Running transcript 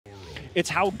it's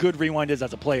how good Rewind is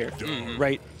as a player,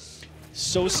 right?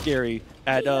 So scary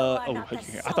at, oh,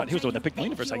 I thought he was the one that picked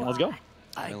Melina for a second. Let's go.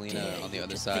 Melina on the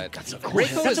other side. That's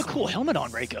a cool helmet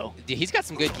on REIKO. He's got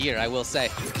some good gear, I will say.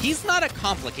 He's not a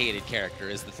complicated character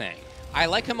is the thing. I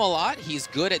like him a lot. He's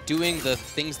good at doing the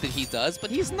things that he does,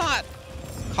 but he's not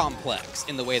complex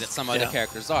in the way that some other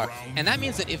characters are. And that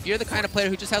means that if you're the kind of player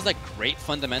who just has like great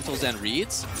fundamentals and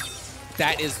reads,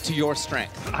 that is to your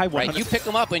strength. Right? You pick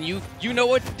them up and you know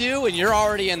what to do, and you're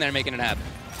already in there making it happen.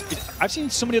 I've seen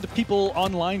so many other people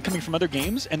online coming from other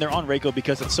games, and they're on REIKO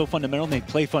because it's so fundamental, and they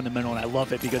play fundamental, and I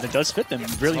love it because it does fit them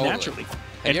really naturally.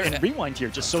 And Rewind here,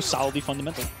 just so solidly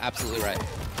fundamental. Absolutely right.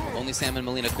 OnlySalmon,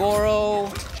 Melina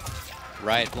Goro.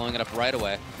 Right, blowing it up right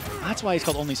away. That's why he's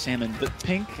called OnlySalmon. The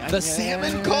pink. The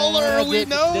salmon color, we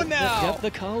know now. The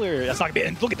color. That's not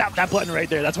bad. Look at that button right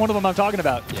there. That's one of them I'm talking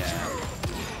about. Yeah.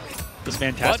 It's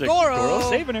fantastic. But Goro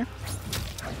saving her.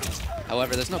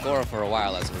 However, there's no Goro for a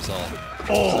while as a result.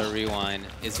 So Rewind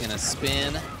is going to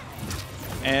spin.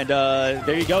 And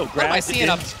there you go. Grab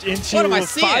into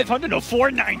 500, no,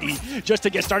 490 just to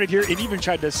get started here. It even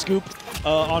tried to scoop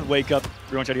on Wake Up.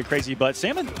 Rewind tried to get crazy, but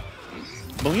Salmon,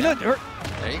 Melina,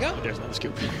 there you go. There's another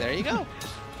scoop. There you go.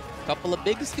 Couple of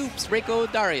big scoops.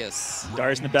 REIKO, Darius.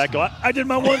 Darius in the back. Go, I did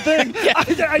my one thing. I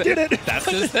did it. That's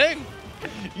his thing.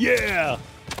 Yeah.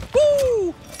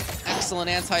 Woo! Excellent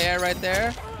anti-air right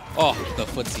there. Oh, the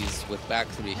footsies with back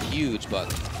three. Huge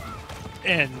button.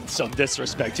 And some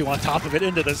disrespect too on top of it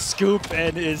into the scoop.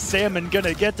 And is Salmon going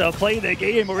to get to play the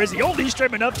game, or is he only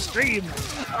streaming upstream?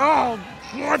 Oh,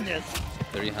 goodness.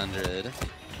 300.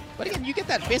 But again, you get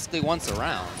that basically once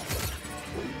around.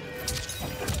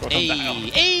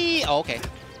 Hey, oh, okay.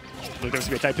 Look, there was going to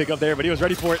be a tight pick up there, but he was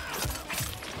ready for it.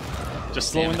 Just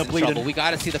slowing the bleeding. We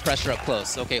got to see the pressure up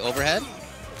close. Okay, overhead.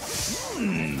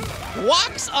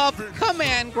 Walks up,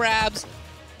 command grabs,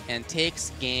 and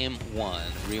takes game one.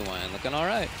 Rewind looking all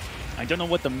right. I don't know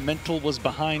what the mental was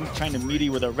behind trying to meaty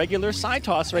with a regular side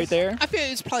toss right there. I feel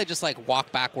it's probably just like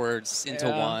walk backwards into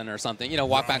one or something. You know,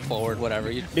 walk back forward, whatever.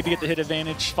 Maybe get the hit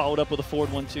advantage, followed up with a forward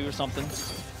 1-2 or something.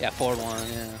 Yeah, forward one,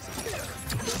 yeah.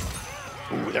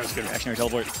 Ooh, that was a good reactionary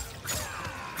teleport.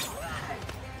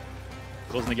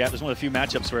 Closing the gap. There's one of the few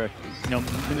matchups where, you know,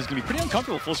 Mina's going to be pretty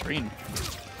uncomfortable full screen.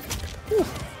 Whew.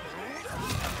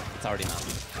 It's already not.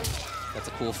 That's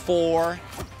a cool 4.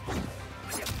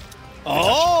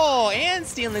 Oh, and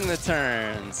stealing the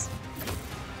turns.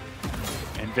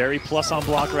 And very plus on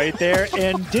block right there.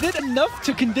 And did it enough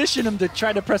to condition him to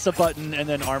try to press a button and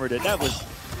then armored it. That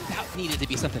needed to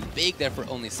be something big there for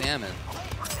OnlySalmon,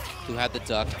 who had the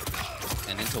duck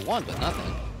and into one, but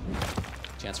nothing.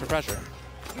 Chance for pressure.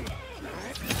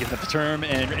 Giving up the term,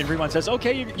 and Rewind says,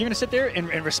 okay, you're going to sit there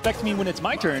and respect me when it's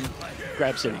my turn.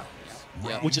 Grab City.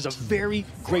 Yep. Which is a very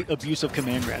great abuse of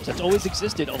command grabs. That's always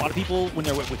existed. A lot of people, when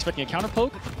they're expecting a counter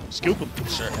poke, scoop them.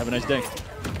 Sure. Have a nice day.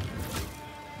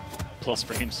 Plus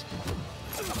frames.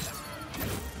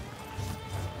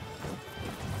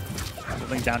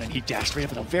 Laying down, and he dashed right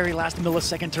up at the very last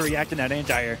millisecond to react in that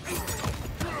anti-air.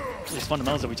 Those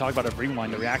fundamentals that we talked about of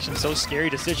Rewind. The reaction, so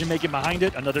scary. Decision making behind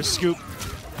it. Another scoop.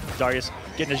 Darius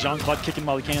getting a Jean-Claude kicking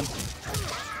while he can.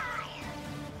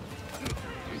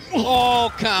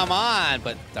 Oh, come on.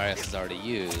 But Darius is already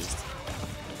used.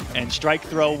 And strike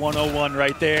throw 101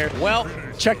 right there. Well,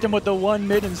 checked him with the one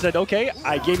mid and said, okay,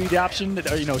 I gave you the option,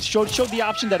 that, you know, showed the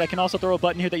option that I can also throw a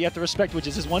button here that you have to respect, which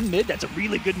is his one mid. That's a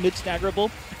really good mid staggerable,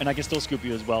 and I can still scoop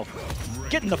you as well.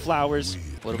 Getting the flowers.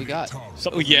 What do we got?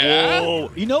 So, yeah.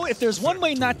 Whoa. You know, if there's one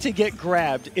way not to get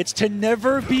grabbed, it's to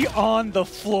never be on the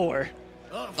floor.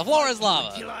 The floor is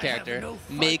lava character.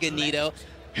 Meganito.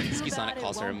 Sonic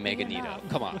calls her Meganito.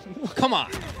 Come on. Come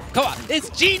on. Come on. It's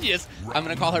genius. I'm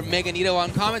going to call her Meganito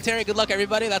on commentary. Good luck,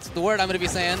 everybody. That's the word I'm going to be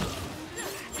saying.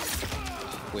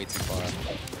 Way too far.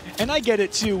 And I get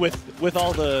it too with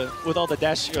all the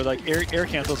dash or like air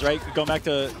cancels, right? Going back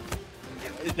to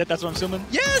that's what I'm assuming.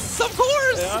 Yes, of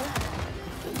course. Yeah.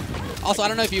 Also, I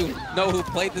don't know if you know who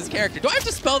played this character. Do I have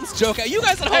to spell this joke out? You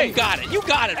guys at home got it. You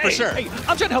got it for sure. Hey,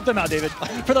 I'm trying to help them out, David.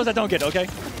 For those that don't get it, okay?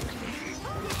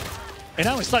 And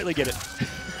I only slightly get it.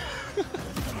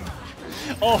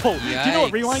 Oh, yikes. Do you know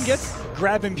what Rewind gets?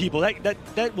 Grabbing people.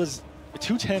 That was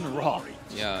 210 raw.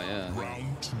 Yeah.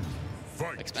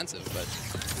 Expensive, but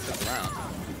got around.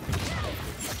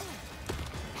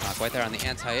 Not quite there on the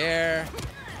anti-air.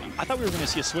 I thought we were going to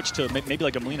see a switch to maybe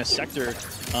like a Melina sector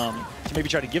to maybe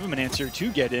try to give him an answer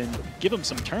to get in, give him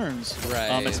some turns.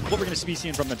 Right. It's what we're going to be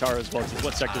seeing from Natara as well, is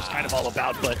what sector's kind of all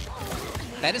about. But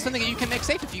that is something that you can make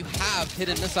safe if you have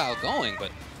hidden missile going,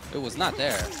 but it was not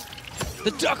there.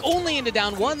 The duck only into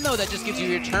down 1, though. That just gives you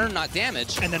your turn, not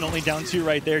damage. And then only down 2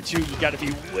 right there, too. You got to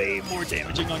be way more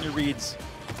damaging on your reads.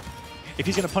 If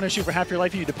he's going to punish you for half your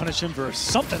life, you need to punish him for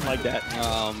something like that.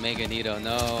 Oh, Magneto,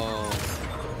 no.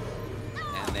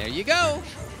 And there you go.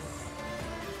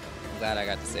 I'm glad I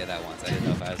got to say that once. I didn't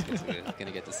know if I was going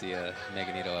to get to see a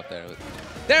Magneto up there.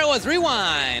 There it was,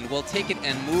 Rewind. We'll take it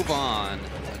and move on.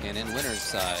 Again, in winner's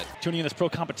side. Tuning in this pro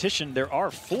competition, there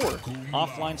are 4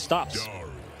 offline stops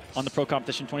on the pro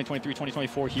competition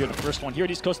 2023-2024 here. The first one here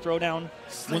at East Coast Throwdown,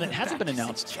 one that hasn't been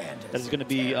announced. That is going to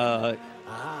be, I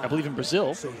believe, in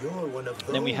Brazil.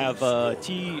 Then we have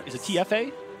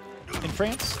TFA in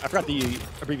France. I forgot the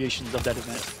abbreviations of that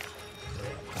event.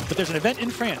 But there's an event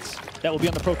in France that will be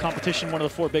on the pro competition, one of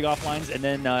the 4 big offlines, and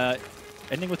then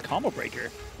ending with Combo Breaker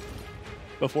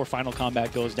before Final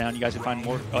Combat goes down. You guys can find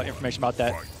more information about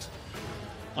that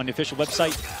on the official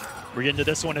website. We're getting to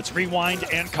this one. It's Rewind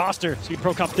and Cossner. Speed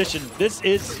Pro competition. This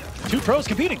is 2 pros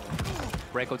competing.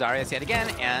 REIKO Darius yet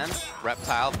again, and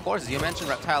Reptile, of course, as you mentioned,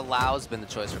 Reptile Lau's been the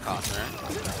choice for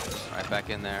Cossner. Right back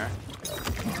in there.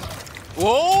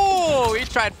 Whoa! He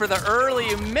tried for the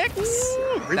early mix.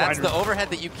 That's the overhead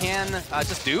that you can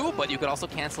just do, but you could also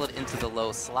cancel it into the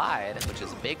low slide, which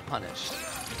is a big punish.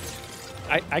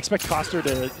 I expect Cossner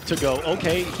to go,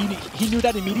 okay, he knew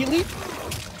that immediately.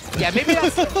 Yeah, maybe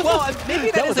that's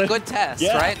maybe that is a good test,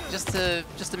 right? Just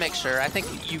to make sure. I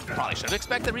think you probably should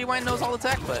expect that Rewind knows all the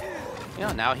tech, but you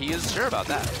know, now he is sure about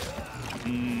that.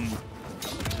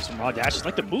 Some raw dashes,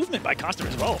 like the movement by Cossner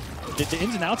as well. The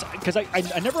ins and outs, because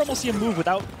I never almost see him move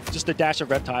without just the dash of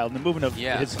Reptile and the movement of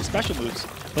his special moves.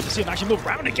 But to see him actually move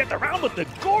around and get the round with the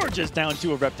gorgeous down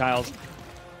 2 of Reptiles.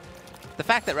 The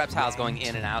fact that Reptile's going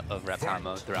in and out of Reptile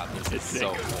mode throughout this is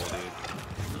so cool, dude.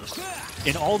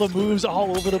 And all the moves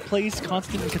all over the place,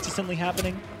 constantly and consistently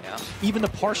happening. Yeah. Even the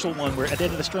partial one where at the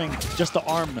end of the string, just the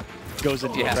arm goes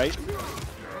into it, right?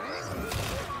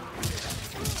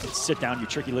 Sit down, you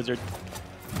tricky lizard.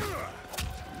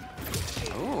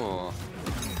 Ooh.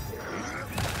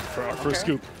 For our first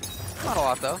scoop. Not a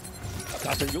lot, though.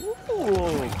 Cossner,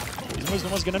 ooh. He's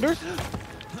almost get under.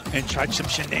 And tried some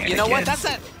shenanigans. You know what?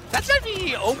 That's gonna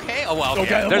be okay. Oh, well,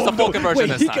 okay. There's a full conversion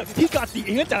this time. He got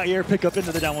the anti-air pickup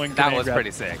into the downwing. That was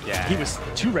pretty sick, yeah. He was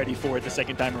too ready for it the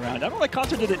second time around. I don't like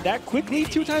Cossner did it that quickly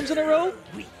 2 times in a row,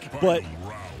 but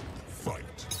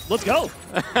let's go.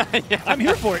 Yeah. I'm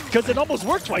here for it because it almost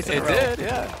worked twice in a row. It did,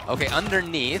 yeah. Okay,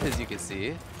 underneath, as you can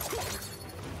see.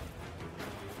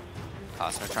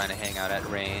 Cossner trying to hang out at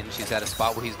range. He's at a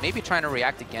spot where he's maybe trying to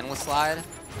react again with slide.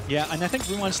 Yeah, and I think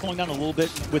Rewind's slowing down a little bit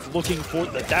with looking for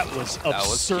that was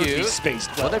absurdly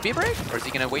spaced. Will there be break? Or is he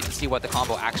going to wait to see what the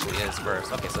combo actually is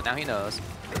first? Okay, so now he knows.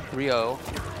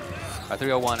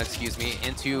 301, excuse me,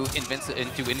 into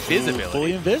invisibility. Ooh,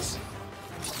 fully invis?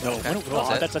 No,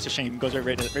 Okay. That's such a shame. Goes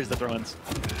right to the throw-ins.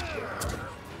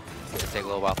 It'll take a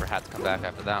little while for Hat to come back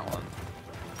after that one.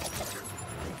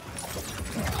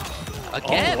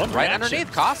 Again, right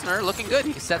underneath. Cossner looking good.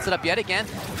 He sets it up yet again.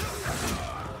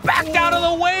 Back down to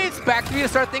the weights. Back 3 to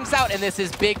start things out. And this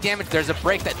is big damage. There's a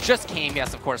break that just came.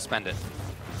 Yes, of course, spend it.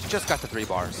 Just got the 3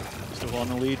 bars. Still on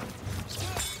the lead.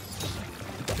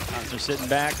 Cossner sitting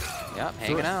back. Yep,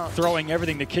 hanging out. Throwing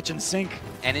everything to kitchen sink.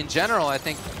 And in general, I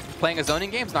think playing a zoning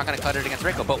game is not going to cut it against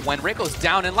REIKO. But when REIKO's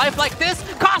down in life like this,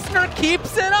 Cossner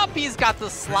keeps it up. He's got the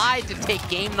slide to take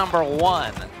game number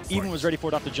 1. Even was ready for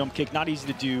it off the jump kick. Not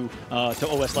easy to do to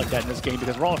OS like that in this game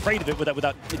because we're all afraid of it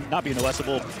without it not being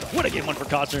OSable. What a game 1 for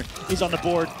Cossner. He's on the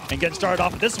board and getting started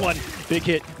off with this one. Big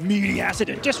hit, meaty acid,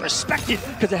 and disrespected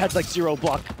because it had like 0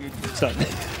 block stun.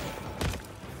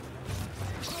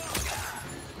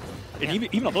 And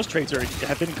even all those trades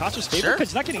have been in Cossner's favor because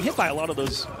he's not getting hit by a lot of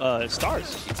those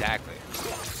stars. Exactly.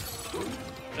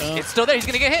 It's still there. He's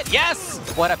going to get hit. Yes!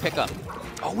 What a pickup.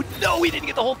 Oh, no, he didn't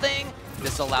get the whole thing.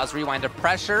 This allows Rewind to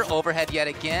pressure. Overhead yet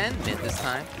again. Mid this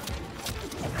time.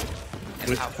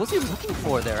 And what was he looking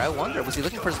for there? I wonder. Was he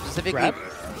looking for specifically? Grab?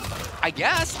 I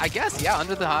guess. Yeah,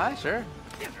 under the high. Sure.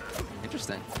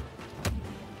 Interesting.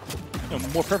 You know,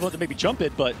 more prevalent than maybe jump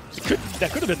it, but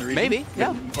that could have been the reason. Maybe,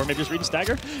 yeah. Or maybe just read and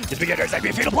stagger. Just beginners, like be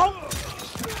a fatal blow.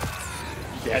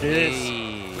 That is.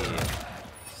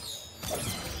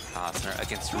 Cossner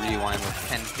against Rewind with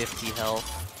 1050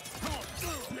 health.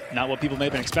 Not what people may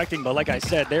have been expecting, but like I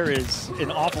said, there is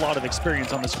an awful lot of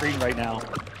experience on the screen right now.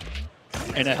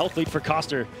 And a health lead for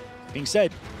Cossner. Being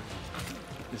said,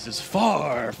 this is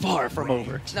far, far from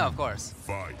over. No, of course.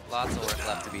 Lots of work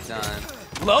left to be done.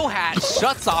 Low Hat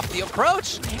shuts off the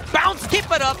approach. Bounce, keep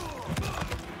it up.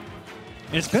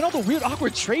 And it's been all the weird,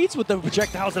 awkward trades with the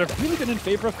projectiles that have really been in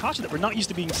favor of Cossner that we're not used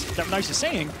to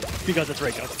saying because it's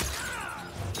REIKO.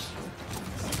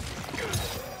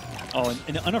 Oh,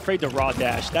 and unafraid to raw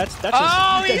dash. That's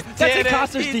just that's in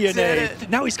Cossner's DNA.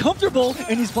 Now he's comfortable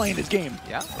and he's playing his game.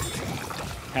 Yeah.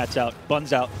 Hats out,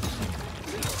 buns out.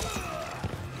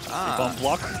 Bump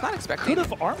block. It's not expecting. Could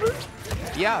have armored.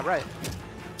 Yeah, right.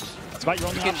 It's about your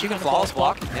own option. You can flawless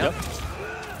block. Yep.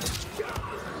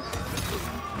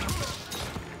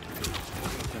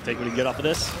 Gonna take what he can get off of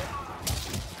this.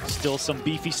 Still some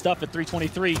beefy stuff at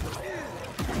 323.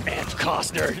 And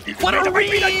Cossner. What a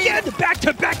read again! Back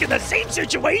to back in the same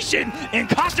situation. And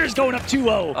Costner's going up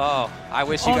 2-0. Oh, I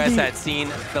wish you guys had seen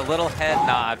the little head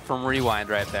nod from Rewind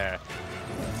right there.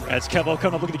 As Kevo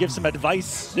coming up looking to give some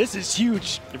advice. This is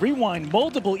huge. Rewind,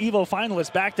 multiple EVO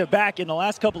finalists back-to-back in the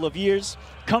last couple of years.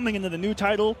 Coming into the new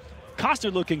title.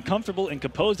 Cossner looking comfortable and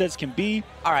composed as can be.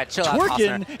 All right, chill twerking.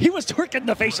 out, Cossner. He was twerking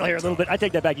the facial hair a little bit. I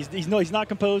take that back. He's not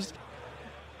composed.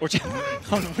 Or I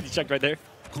don't know what he checked right there.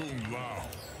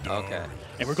 Okay.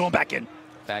 And we're going back in.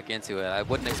 Back into it. I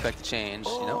wouldn't expect a change.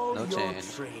 You know, no change.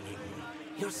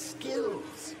 Your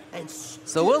skills and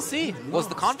so we'll see. Was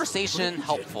the conversation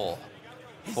helpful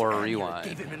for Rewind?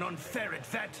 gave him an unfair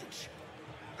advantage.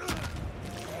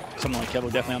 Someone like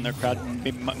Kevo definitely on their crowd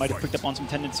maybe might have picked up on some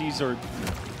tendencies or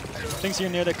things here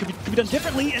and there that could be done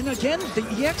differently. And again, the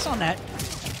EX on that.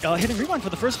 Hitting Rewind for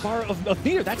the first bar of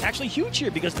meter. That's actually huge here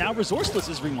because now Resourceless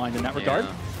is Rewind in that regard.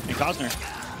 And Cossner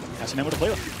has an able to play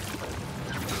with.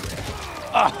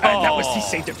 And that was, he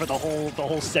saved it for the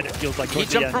whole set, it feels like. He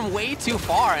jumped from way too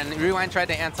far and Rewind tried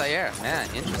to anti-air. Man,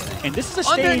 interesting. And this is a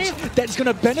stage that's going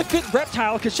to benefit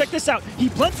Reptile because check this out. He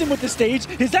blends in with the stage.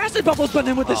 His acid bubbles blend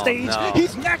in with the stage. No.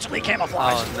 He's naturally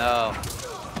camouflaged. Oh, no.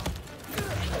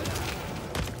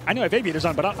 I know I have aviators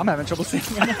on, but I'm having trouble seeing.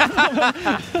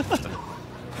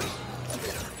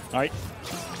 All right.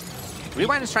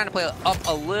 Rewind is trying to play up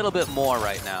a little bit more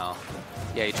right now.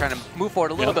 Yeah, you're trying to move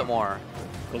forward a little bit more.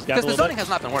 Because the zoning has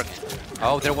not been working.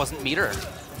 Oh, there wasn't meter.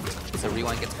 So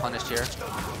Rewind gets punished here.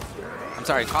 I'm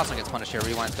sorry, Cossner gets punished here.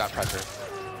 Rewind's got pressure.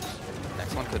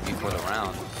 Next one could be for the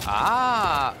round.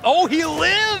 Ah! Oh, he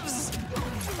lives!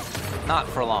 Not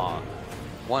for long.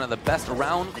 One of the best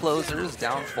round closers,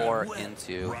 down 4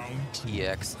 into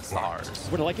EX Stars.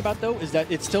 What I like about though is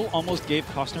that it still almost gave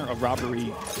Cossner a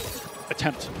robbery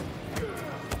attempt.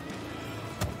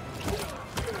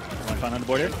 Find on the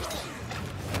board here.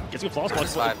 Gets a good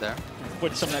flawless block. 5 there.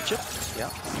 Put some of that chip. Yeah.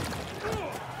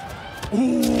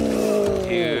 Ooh.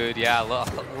 Dude, yeah,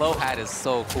 low hat is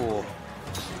so cool.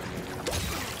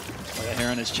 That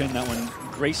hair on his chin, that one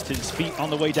graced his feet on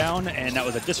the way down, and that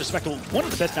was a disrespectful, one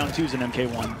of the best down twos in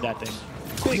MK1, that thing.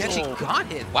 Oh, he actually got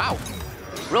hit. Wow.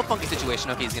 Real funky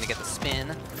situation. Okay, he's going to get the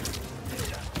spin.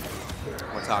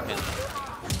 We're talking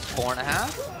 4.5?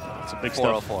 That's a big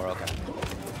 404, okay.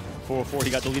 404, he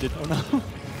got deleted. Oh no.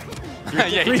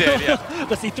 Yeah, he did, yeah.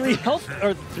 Let's see, 3 health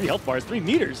bars, 3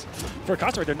 meters. For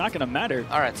Cossner, they're not going to matter.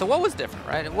 All right, so what was different,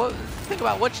 right? Think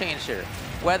about what changed here.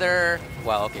 Whether,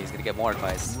 well, okay, he's going to get more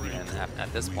advice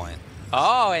at this point.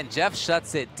 Oh, and Jeff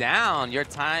shuts it down. Your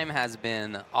time has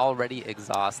been already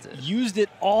exhausted. Used it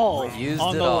all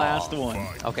on the last one.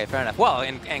 Okay, fair enough. Well,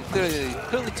 and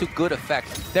clearly to good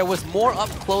effect. There was more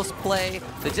up-close play.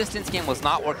 The distance game was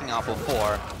not working out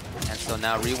before. And so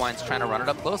now Rewind's trying to run it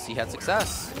up close. He had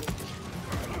success.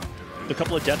 The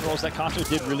couple of death rolls that Cossner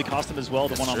did really cost him as well.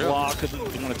 The one on block, the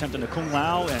one attempting to Kung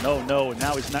Lao, and oh no,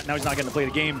 now he's not getting to play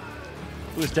the game.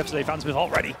 Who is depths they found Smith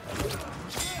already.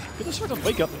 Good to sort of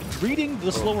wake up, reading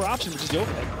the slower option, which is the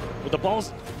overhead. With the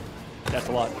balls, that's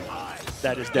a lot.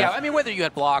 That is death. Yeah, I mean, whether you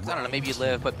had blocked, I don't know, maybe you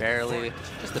live, but barely.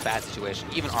 Just a bad situation.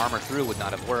 Even armor through would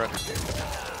not have worked.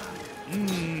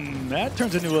 That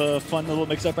turns into a fun little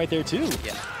mix-up right there, too.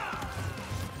 Yeah.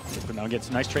 But now gets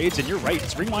nice trades, and you're right.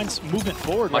 It's Rewind's movement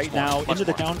forward right now into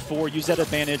the down 4. Use that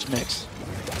advantage mix.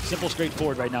 Simple,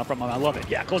 straightforward right now from him. I love it.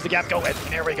 Yeah, close the gap, go ahead.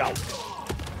 There we go.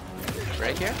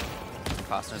 Break here.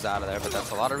 Cossner's out of there, but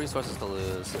that's a lot of resources to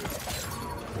lose.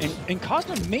 And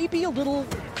Cossner may be a little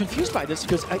confused by this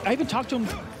because I even talked to him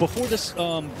before this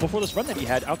run that he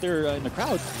had out there in the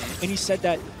crowd, and he said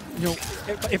that, you know,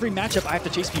 every matchup I have to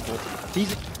chase people.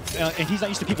 And he's not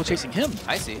used to people chasing him.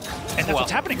 I see. And that's what's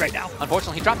happening right now.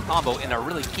 Unfortunately, he dropped the combo in a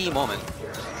really key moment.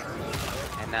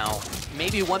 And now,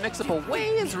 maybe one mix-up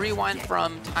away is Rewind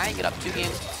from tying it up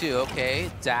 2-2.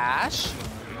 Okay, dash.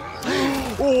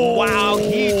 Oh. Wow,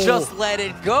 he just let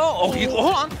it go. Oh,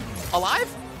 hold on.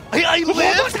 Alive? He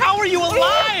lives? How are you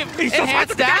alive? He's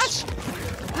Enhanced dash?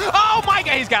 Oh my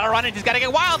god, he's got to run it. He's got to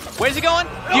get wild. Where's he going?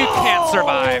 You can't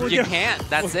survive. You can't.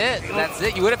 That's it. That's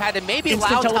it. You would have had to maybe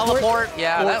instant loud teleport.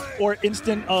 Yeah. Or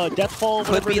instant death fall.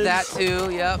 Could be that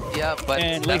too. Yep. But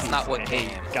and that's not what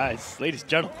came. Guys, ladies and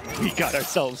gentlemen, we got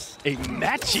ourselves a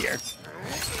match here.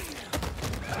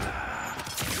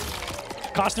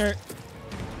 Cossner,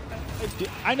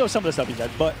 I know some of the stuff he said,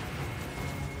 but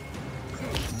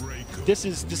this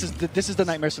is the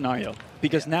nightmare scenario,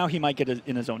 because now he might get it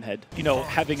in his own head. You know,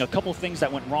 having a couple things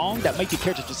that went wrong that might be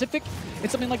character specific and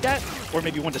something like that, or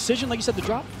maybe one decision, like you said, the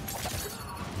drop,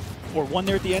 or one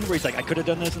there at the end where he's like, I could have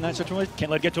done this and that situation.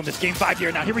 Can't let it get to him. It's game 5 here.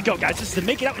 Now here we go, guys. This is to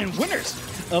make it out in winners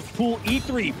of Pool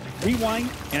E3, Rewind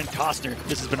and Cossner.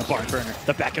 This has been a barn burner.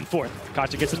 The back and forth.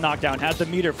 Cossner gets a knockdown, has the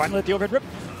meter, finally let the overhead rip.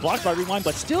 Blocked by Rewind,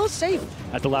 but still safe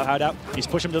at the low hideout. He's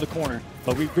pushing him to the corner,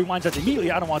 but Rewind says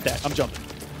immediately, I don't want that. I'm jumping.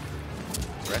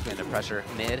 Directly into pressure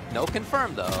mid. No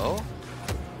confirm though.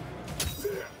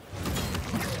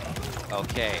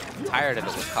 Okay, tired of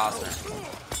it with Cossner.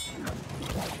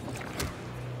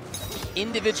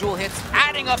 Individual hits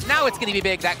adding up. Now it's going to be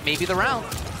big. That may be the round.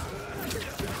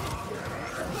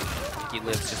 He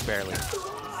lives just barely.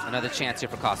 Another chance here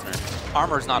for Cossner.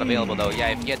 Armor's not available though. Yeah,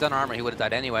 if he had done armor, he would have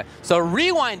died anyway. So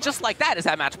Rewind, just like that, is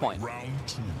at match point. Round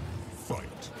 2,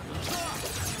 fight.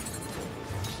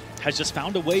 Has just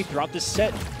found a way throughout this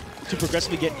set to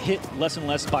progressively get hit less and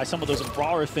less by some of those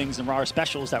rawer things and rawer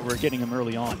specials that were getting him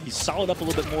early on. He's solid up a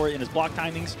little bit more in his block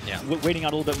timings, waiting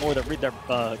out a little bit more that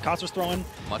Cossner's throwing.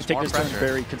 Much taking more his pressure. turn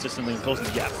very consistently and closing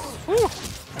the gap. Whew.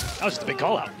 That was just a big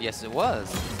call out. Yes, it was.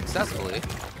 Successfully.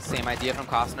 Same idea from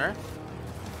Cossner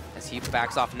as he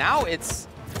backs off. Now it's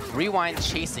Rewind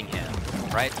chasing him,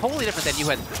 right? Totally different than you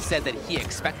had said that he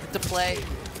expected to play.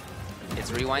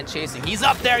 It's Rewind chasing. He's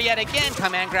up there yet again.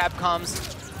 Command grab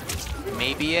comes.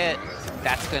 Maybe it.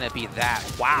 That's going to be that.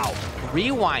 Wow.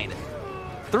 Rewind.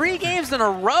 3 games in a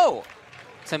row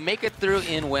to make it through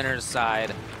in winner's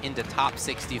side into top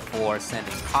 64,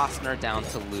 sending Cossner down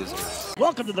to losers.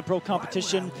 Welcome to the pro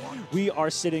competition. We are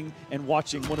sitting and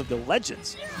watching one of the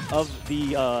legends of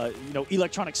the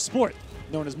electronic sport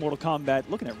known as Mortal Kombat.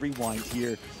 Looking at Rewind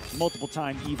here,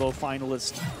 multiple-time EVO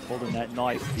finalist, holding that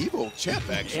knife. EVO champ,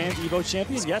 actually. And EVO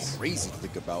champion, yes. Crazy to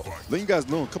think about. Letting you guys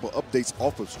know a couple updates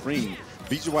off of screen.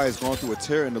 BGY has gone through a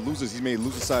tear in the losers. He's made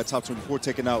loser side top 24,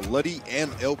 taking out Luddy and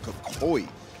El Kakoi.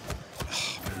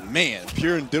 Man,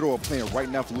 Pure and Ditto are playing right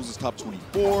now for losers top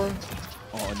 24. On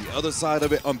the other side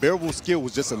of it, Unbearable Skill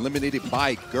was just eliminated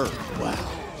by Gert. Wow.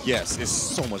 Yes, it's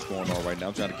so much going on right now.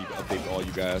 I'm trying to keep an update for all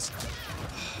you guys.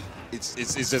 It's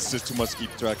just too much to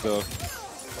keep track of.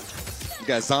 You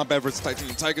got Xombat versus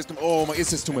Titanium Tigers. Oh my, it's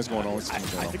just too much going on. I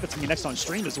think that's gonna be next on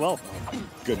stream as well.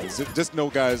 Goodness, just know,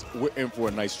 guys, we're in for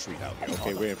a nice treat out here.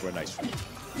 Okay, we're in for a nice treat.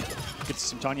 Get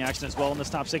some Tanya action as well in this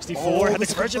top 64. Oh, Had the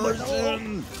conversion, but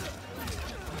no.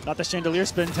 Not the chandelier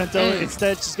spin. Tento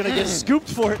instead just gonna get scooped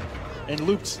for it and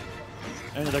looped.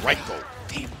 And the REIKO.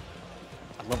 Damn.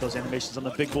 I love those animations on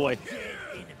the big boy.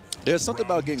 There's something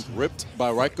about getting gripped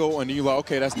by REIKO, and then you're like,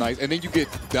 okay, that's nice. And then you get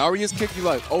Darius kick, you're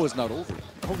like, oh, it's not over.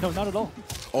 Oh, no, not at all.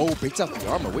 Oh, baits out the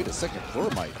armor. Wait a second,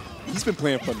 Pluralmite. He's been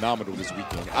playing phenomenal this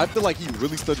weekend. I feel like he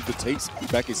really studied the tapes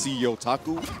back at CEO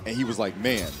Taku, and he was like,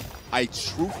 man, I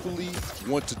truthfully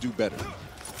want to do better.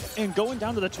 And going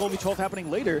down to the 12v12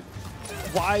 happening later,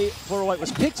 why Pluralmite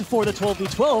was picked for the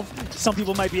 12v12, some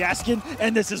people might be asking,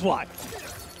 and this is why.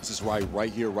 This is why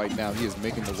right here, right now, he is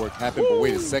making the work happen. But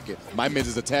wait a second, my mid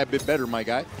is a tad bit better, my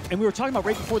guy. And we were talking about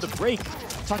right before the break,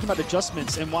 talking about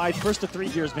adjustments and why first to 3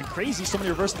 here has been crazy. So many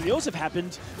reverse 3-0s have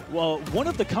happened. Well, one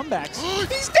of the comebacks.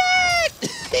 He's dead!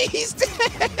 He's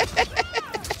dead!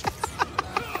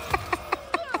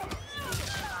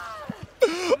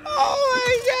 Oh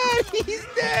my God, he's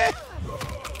dead!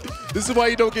 This is why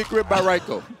you don't get gripped by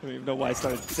REIKO. I don't even know why I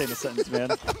started saying the sentence,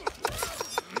 man.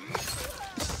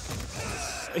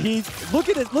 Look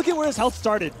at it. Look at where his health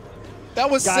started. That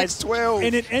was guys, 6-12.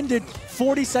 and it ended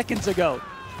 40 seconds ago.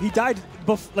 He died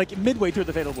like midway through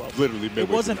the fatal blow. Literally midway. It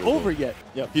wasn't over yet.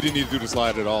 Yep. He didn't need to do the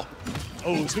slide at all.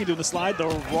 Oh, speaking of doing the slide, the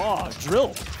raw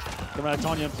drill. Coming out of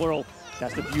Tanya and Plural.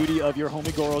 That's the beauty of your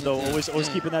homie Goro, though. Always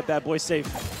keeping that bad boy safe.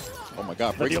 Oh my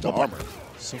God, breaks the armor.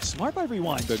 So smart by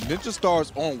Rewind. The Ninja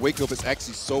Stars on Wake Up is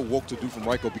actually so woke to do from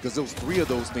REIKO because there was 3 of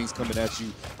those things coming at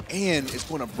you, and it's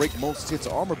going to break most hits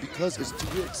of armor because it's 2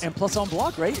 hits. And plus on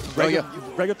block, right?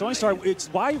 Regular throwing star. It's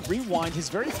why Rewind, his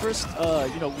very first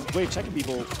way of checking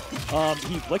people,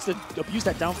 he likes to abuse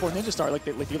that down 4 Ninja Star like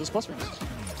the others plus rings.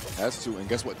 Has to, and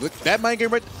guess what? Look, that mind game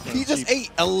right. He just ate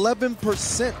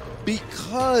 11%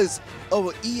 because of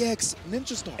an EX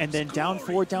Ninja Star. And then down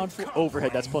 4,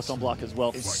 overhead. That's plus on block as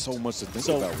well. It's so much to think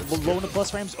about. So low in the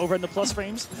plus frames, overhead in the plus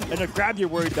frames, and a grab you're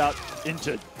worried about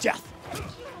into death.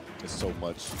 It's so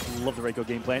much. Love the REIKO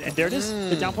game plan. And there it is.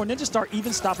 The down 4 Ninja Star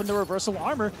even stopping the reversal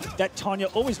armor that Tanya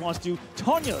always wants to.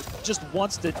 Tanya just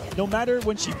wants to, no matter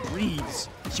when she breathes,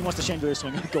 she wants the chandelier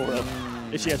swing and go up.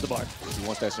 if she has the bar. She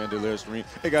wants that chandelier swing.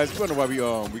 Hey guys, you wonder why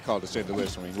we call it the chandelier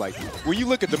swing? Like, when you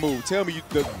look at the move, tell me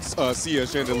the see a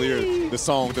chandelier, the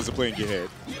song doesn't play in your head.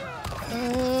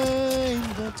 I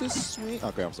want to swing.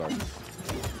 Okay, I'm sorry.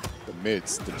 The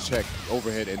mids, the check,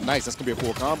 overhead, and nice. That's gonna be a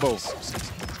full combo.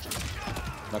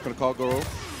 Not gonna call Goro.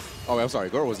 Oh, I'm sorry,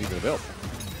 Goro wasn't even available.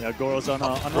 Yeah, Goro's on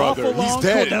an brother, awful he's long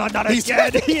dead. cooldown. Not He's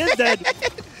again. dead. He is dead.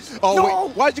 Oh, No!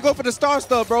 wait. Why'd you go for the star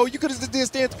stuff, bro? You could have just did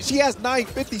stand. She has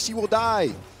 950. She will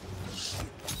die.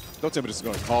 Don't tell me this is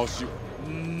going to cost you.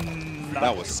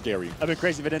 That was scary. I've been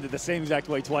crazy if it ended the same exact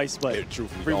way twice, but It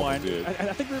truthfully Rewind. almost did.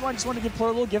 I think Rewind just wanted to give Plur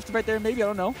a little gift right there, maybe. I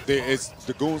don't know.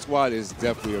 The Goon Squad is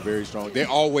definitely a very strong. They're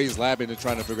always labbing and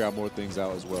trying to figure out more things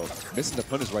out as well. Missing the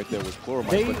punish right there was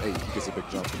Pluralmite, but hey, he gets a big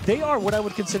jump. They are what I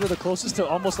would consider the closest to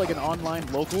almost like an online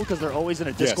local because they're always in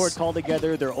a Discord call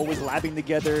together. They're always labbing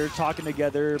together, talking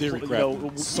together.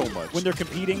 So much. When they're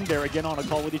competing, they're again on a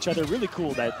call with each other. Really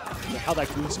cool that how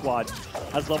that Goon Squad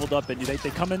has leveled up, and they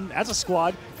come in as a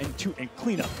squad and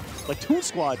clean up. Like Toon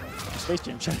Squad, Space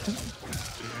Jam chat.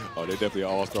 Oh, they're definitely an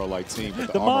all-star-like team. The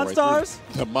Monstars?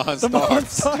 The Monstars. The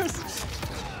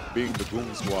Monstars. Being the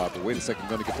Goon Squad, but wait a second,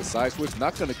 gonna get the side switch.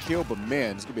 Not gonna kill, but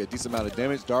man, it's gonna be a decent amount of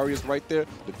damage. Darius right there,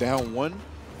 the down one.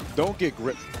 Don't get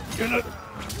gripped.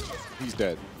 He's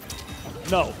dead.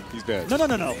 No. He's dead. No.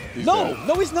 He's No, dead.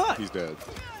 no, he's not. He's dead.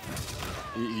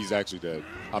 He's actually dead.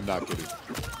 I'm not kidding.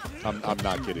 I'm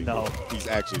not kidding. No. He's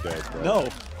actually dead, bro. No.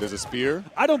 There's a spear.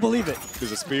 I don't believe it.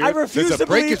 There's a spear. I refuse There's a to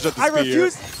believe- breakage of the I spear.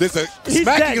 refuse- There's a He's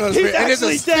smacking dead. of the spear. He's And there's a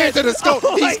actually spear dead. to the scope.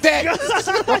 Oh He's my dead.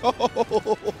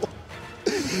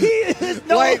 He is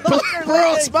no Wait, longer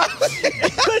Plural living. smiling.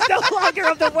 He's no longer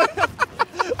of the world.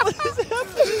 What is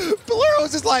happening?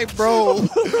 Plural's just like, bro,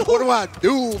 what do I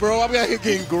do, bro? I'm out here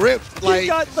getting gripped. Like, He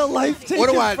got the life taken what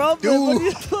do I from do? him. What do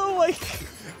you, oh my.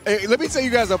 Hey, let me tell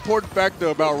you guys an important factor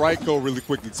about REIKO really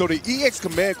quickly. So the EX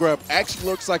command grab actually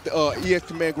looks like the EX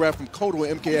command grab from Kodo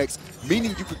and MKX,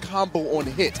 meaning you could combo on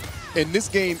hit. In this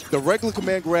game, the regular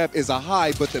command grab is a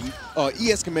high, but the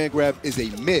EX command grab is a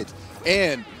mid.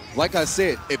 And like I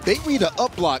said, if they read an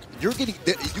up block, you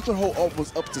can hold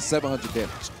almost up to 700 damage.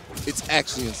 It's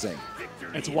actually insane.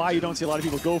 It's why you don't see a lot of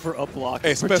people go for up block,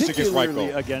 Especially against particularly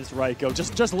REIKO. Against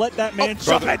REIKO. Just let that man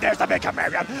jump in. There's the big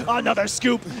command grab. Another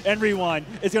scoop and rewind.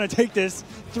 It's going to take this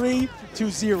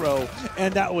 3-0,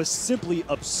 and that was simply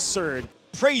absurd.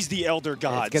 Praise the Elder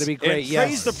Gods. It's going to be great, And yes.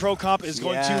 Praise the Pro Comp is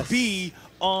going to be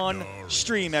on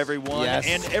stream, everyone. Yes.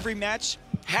 And every match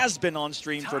has been on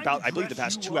stream for about, I believe, the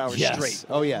past 2 hours Yes. straight.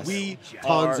 Oh, yes. We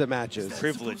Tons are of matches.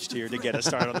 privileged here to get us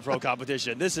started on the pro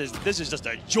competition. This is just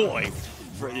a joy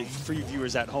for you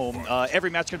viewers at home. Every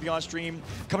match going to be on stream.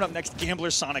 Coming up next, Gambler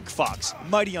SonicFox,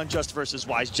 Mighty Unjust versus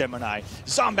Wise Gemini,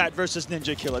 Xombat versus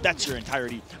Ninja Killer. That's your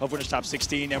entirety of Winners Top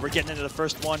 16, and we're getting into the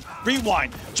first one.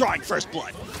 Rewind, drawing first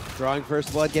blood. Drawing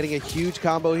first blood, getting a huge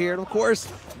combo here, and of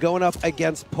course, going up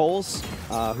against Pulse,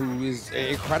 who is an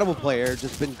incredible player,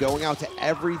 just been going out to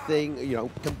everything, you know,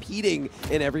 competing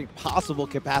in every possible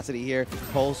capacity here.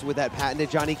 Pulse with that patented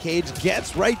Johnny Cage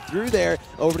gets right through there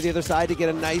over to the other side to get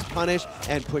a nice punish,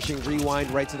 and pushing Rewind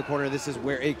right to the corner. This is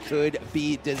where it could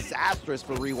be disastrous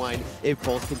for Rewind if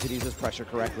Pulse continues his pressure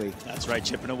correctly. That's right,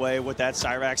 chipping away with that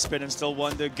Cyrax spin and still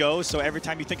one to go. So every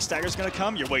time you think Stagger's going to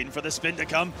come, you're waiting for the spin to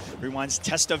come. Rewind's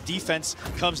test of defense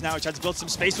comes now. He tries to build some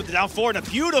space with the down four and a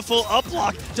beautiful up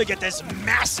block to get this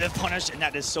massive punish. And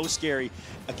that is so scary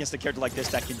against a character like this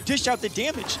that can dish out the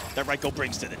damage that REIKO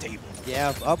brings to the table.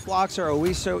 Yeah, up blocks are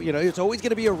always so, you know, it's always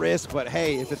going to be a risk, but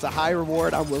hey, if it's a high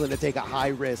reward, I'm willing to take a high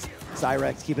risk.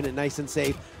 Cyrax keeping it nice and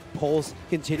safe. Pulse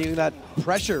continuing that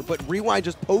pressure, but Rewind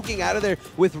just poking out of there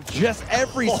with just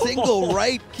every single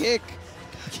right kick,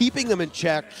 keeping them in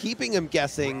check, keeping them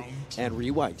guessing, and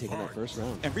Rewind taking that first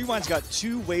round. And Rewind's got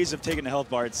two ways of taking the health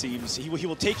bar, it seems. He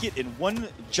will take it in one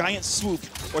giant swoop,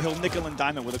 or he'll nickel and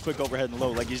dime it with a quick overhead and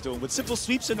low like he's doing. With simple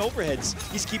sweeps and overheads,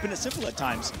 he's keeping it simple at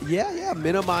times. Yeah,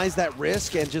 minimize that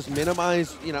risk and just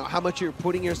minimize, you know, how much you're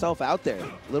putting yourself out there,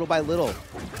 little by little.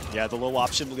 Yeah, the low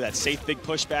option, look at that safe big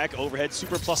pushback, overhead,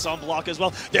 super plus on block as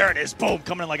well. There it is, boom,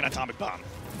 coming in like an atomic bomb.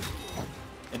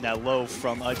 And that low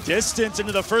from a distance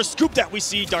into the first scoop that we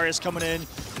see. Darius coming in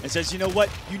and says, you know what,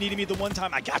 you needed me the one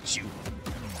time, I got you.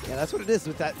 Yeah, that's what it is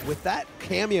with that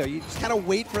cameo. You just kind of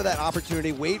wait for that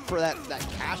opportunity, wait for that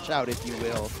cash out, if you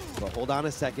will. But hold on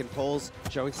a second, Poles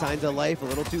showing signs of life. A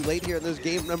little too late here in this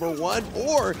game number one,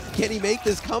 or can he make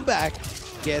this comeback?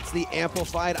 Gets the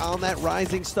amplified on that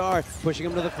rising star, pushing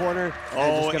him to the corner,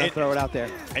 and just gonna throw it out there.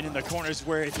 And in the corners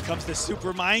where it becomes the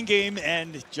super mind game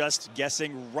and just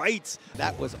guessing right.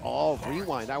 That was all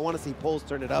Rewind. I want to see Pulse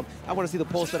turn it up. I want to see the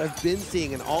Pulse that I've been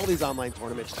seeing in all these online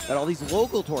tournaments, at all these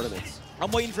local tournaments.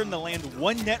 I'm waiting for him to land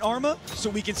one net armor so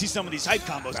we can see some of these hype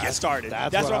combos get started.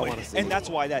 That's what I want to see. And that's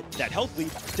why that health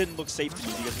lead didn't look safe to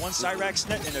me, because one Cyrax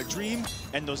net and a Dream,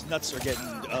 and those nuts are getting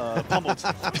pummeled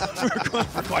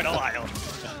for quite a while.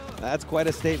 That's quite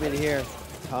a statement here.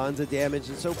 Tons of damage.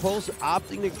 And so Pulse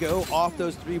opting to go off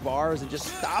those 3 bars and just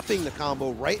stopping the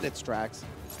combo right in its tracks.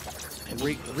 And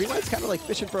Rewind's kind of like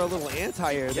fishing for a little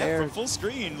anti-air there. Yeah, from full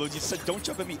screen. You said don't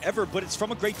jump at me ever, but it's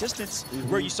from a great distance,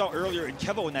 where you saw earlier in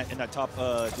Kevo in that top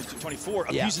 24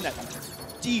 of using that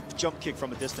deep jump kick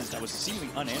from a distance that was seemingly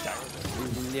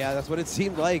un-anti-air. Yeah, that's what it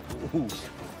seemed like. Ooh,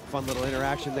 fun little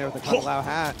interaction there with the Kung-Lao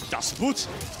hat. Das Boot.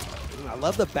 I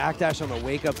love the backdash on the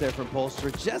wake up there from Pulse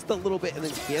for just a little bit and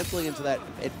then canceling into that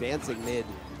advancing mid.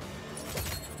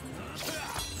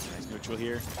 Nice neutral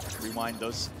here. Rewind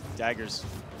those daggers.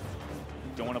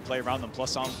 Don't want to play around them.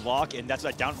 Plus on block, and that's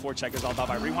what that down 4 check is all about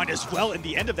by Rewind as well. And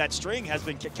the end of that string has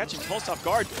been catching Pulse off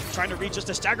guard, trying to reach just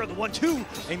to stagger the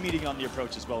 1-2, and meeting on the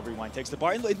approach as well. Rewind takes the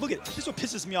bar. And look at this, is what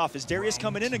pisses me off, is Darius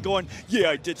coming in and going,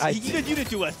 yeah, I did. You didn't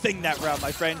do a thing that round,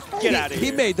 my friend. Get out of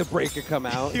here. He made the breaker come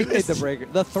out. He made the breaker.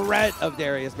 The threat of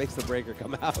Darius makes the breaker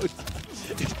come out.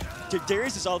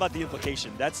 Darius is all about the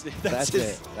implication. That's his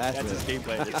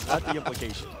gameplay. It's not the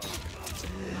implication.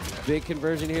 Big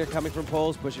conversion here coming from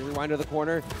Pulse, pushing Rewind to the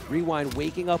corner. Rewind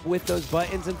waking up with those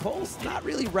buttons, and Pulse not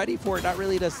really ready for it, not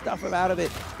really to stuff him out of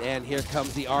it. And here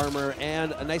comes the armor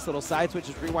and a nice little side switch.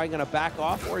 Is Rewind going to back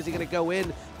off, or is he going to go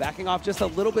in, backing off just a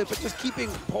little bit, but just keeping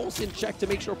Pulse in check to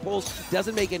make sure Pulse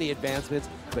doesn't make any advancements.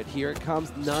 But here it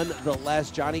comes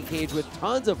nonetheless. Johnny Cage with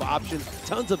tons of options,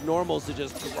 tons of normals to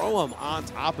just throw him on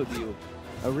top of you.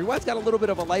 Rewind's got a little bit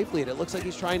of a life lead. It looks like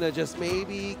he's trying to just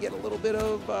maybe get a little bit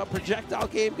of projectile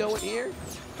game going here.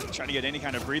 Trying to get any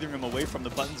kind of breathing room away from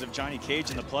the buttons of Johnny Cage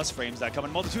and the plus frames that come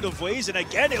in a multitude of ways. And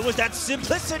again, it was that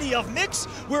simplicity of mix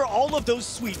where all of those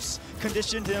sweeps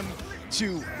conditioned him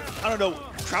to, I don't know,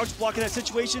 crouch block in that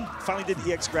situation. Finally did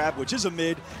the EX grab, which is a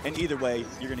mid, and either way,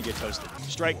 you're going to get toasted.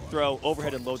 Strike, throw,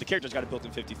 overhead, and low. The character's got it built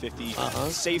in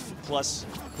 50-50. Safe plus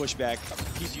pushback.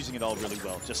 He's using it all really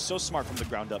well. Just so smart from the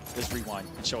ground up. This Rewind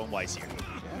and showing why he's here.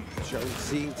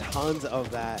 Seeing tons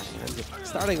of that, and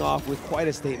starting off with quite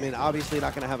a statement. Obviously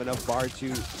not going to have enough bar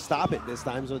to stop it this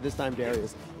time, so this time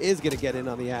Darius is going to get in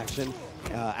on the action,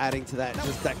 adding to that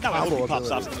just that now combo I hope he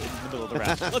pops off in the middle of the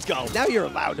round. Let's go. Now you're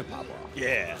allowed to pop off.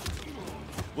 Yeah.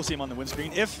 We'll see him on the win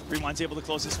screen if Rewind's able to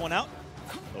close this one out.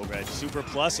 Overhead super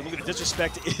plus, and look at the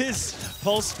disrespect is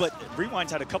Pulse, but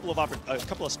Rewind's had a couple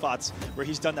of spots where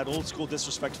he's done that old school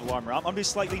disrespectful armor. I'm gonna be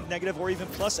slightly negative or even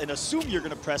plus, and assume you're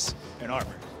gonna press an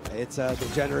armor. It's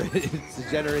degenerate. It's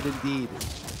degenerate indeed.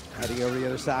 Heading over the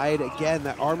other side again.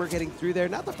 That armor getting through there.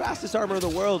 Not the fastest armor in the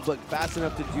world, but fast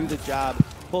enough to do the job.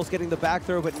 Pulse getting the back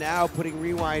throw, but now putting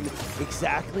Rewind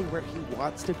exactly where he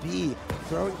wants to be.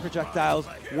 Throwing projectiles,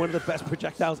 one of the best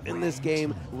projectiles in this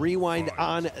game. Rewind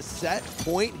on set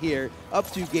point here.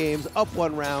 Up 2 games, up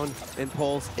 1 round, and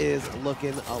Pulse is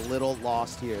looking a little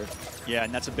lost here. Yeah,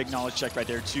 and that's a big knowledge check right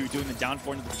there, too. Doing the down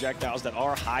 4 into the projectiles that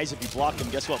are highs if you block them.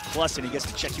 Guess what? Plus, and he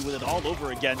gets to check you with it all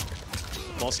over again.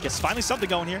 Pulse gets finally something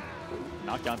going here.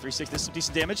 Knockdown 3-6, this is some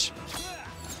decent damage.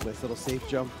 Nice little safe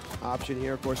jump option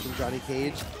here, of course, from Johnny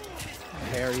Cage.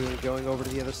 Parrying, going over to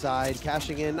the other side,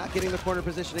 cashing in, not getting the corner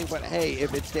positioning, but hey,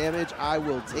 if it's damage, I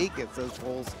will take it, says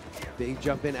Pulse. Big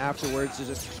jump in afterwards to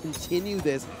just continue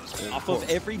this. Off of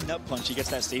every nut punch, he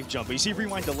gets that safe jump. But you see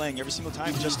Rewind delaying every single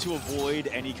time just to avoid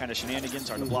any kind of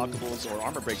shenanigans or the blockables or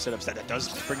armor break setups that it does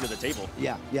bring to the table.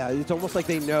 Yeah, it's almost like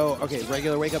they know, okay,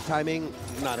 regular wake-up timing,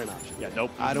 not an option. Yeah, nope.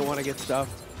 I don't want to get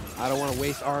stuffed. I don't want to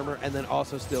waste armor and then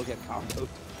also still get comboed.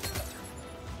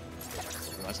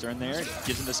 Lester in there,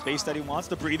 gives him the space that he wants,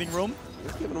 the breathing room.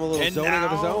 He's giving him a little and zoning now,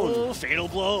 of his own. Fatal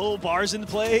blow, bars in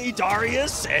play,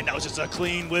 Darius, and that was just a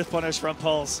clean whiff punish from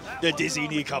Pulse. The dizzy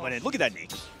knee coming in. Look at that knee.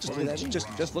 Just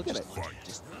look at it. Put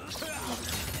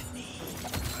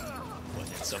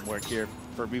in some work here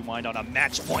for Rewind on a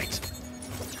match point.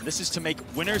 And this is to make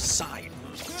winner's side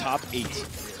top 8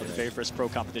 of the very first pro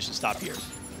competition stop here.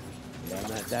 And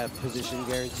that position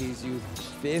guarantees you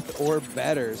 5th or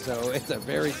better, so it's a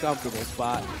very comfortable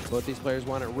spot. Both these players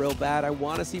want it real bad. I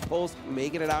want to see Pulse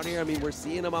making it out here. I mean, we're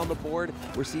seeing them on the board.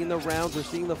 We're seeing the rounds. We're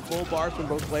seeing the full bars from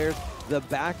both players. The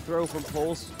back throw from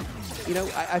Pulse, you know,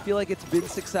 I feel like it's been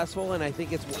successful, and I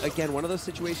think it's, again, one of those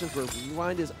situations where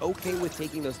Rewind is okay with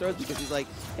taking those throws because he's like,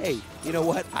 hey, you know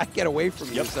what? I get away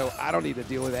from you, so I don't need to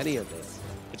deal with any of this.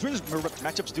 It's weird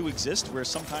matchups do exist where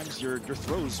sometimes your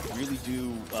throws really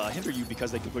do hinder you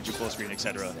because they could put you full screen,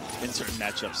 etc. in certain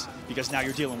matchups. Because now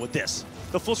you're dealing with this,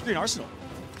 the full screen arsenal.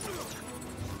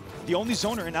 The only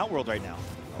zoner in Outworld right now.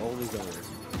 Only zoner.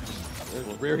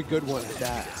 A very good one at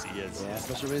that. Yes, he is. Yeah,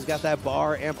 especially when he's got that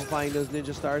bar amplifying those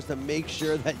ninja stars to make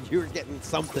sure that you're getting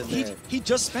something there. He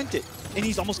just spent it, and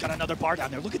he's almost got another bar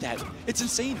down there. Look at that. It's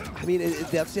insane. I mean,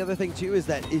 that's the other thing, too, is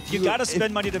that if You got to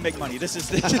spend money to make money. This is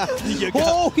the...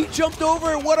 Oh, he jumped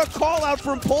over. What a call out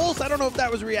from Pulse. I don't know if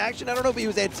that was reaction. I don't know if he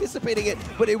was anticipating it,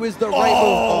 but it was the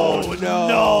right move. Oh,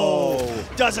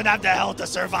 no. Doesn't have the health to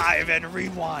survive and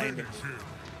rewind.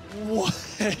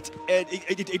 What? And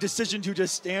a decision to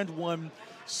just stand one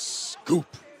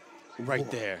scoop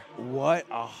right there. What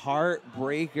a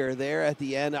heartbreaker there at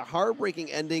the end. A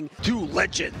heartbreaking ending. Two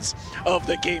legends of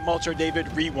the game, Ultra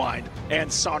David, Rewind, and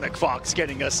SonicFox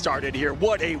getting us started here.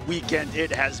 What a weekend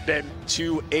it has been.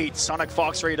 2-8.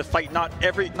 SonicFox ready to fight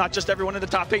not just everyone in the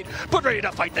top 8, but ready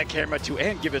to fight that camera too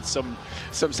and give it some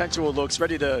sensual looks.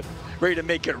 Ready to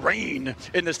make it rain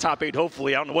in this top 8.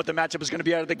 Hopefully, I don't know what the matchup is going to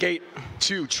be out of the gate.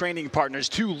 Two training partners,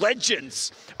 two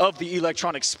legends of the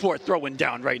electronic sport throwing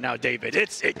down right now, David.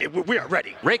 We are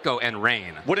ready. REIKO and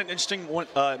Rain. What an interesting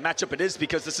matchup it is,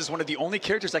 because this is one of the only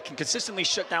characters that can consistently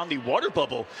shut down the water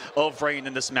bubble of Rain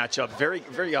in this matchup.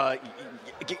 Very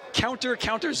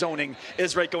counter zoning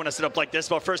is REIKO going to set up like this.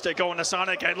 But first they go into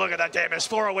Sonic, and look at that damage.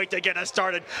 408 to get us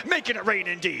started, making it rain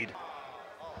indeed.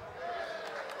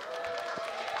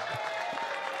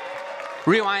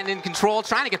 Rewind in control,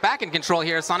 trying to get back in control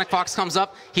here. SonicFox comes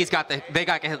up. They got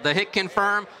the hit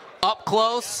confirm up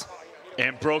close.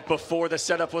 And broke before the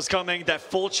setup was coming. That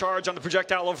full charge on the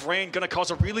projectile of Rain going to cause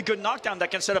a really good knockdown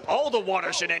that can set up all the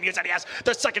water shenanigans. And he has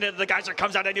the second hit of the geyser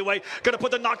comes out anyway. Going to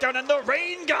put the knockdown in the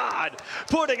Rain God.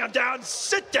 Putting him down.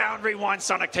 Sit down, Rewind.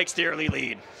 Sonic takes the early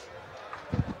lead.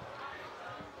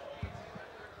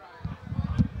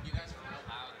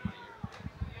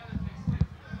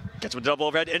 Gets with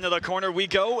double red into the corner we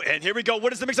go, and here we go.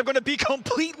 What is the mix-up going to be?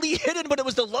 Completely hidden, but it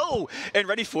was the low, and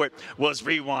ready for it was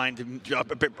Rewind.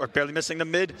 Barely missing the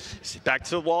mid. Back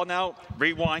to the wall now.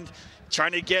 Rewind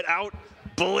trying to get out,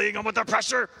 bullying him with the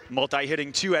pressure.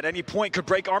 Multi-hitting 2 at any point could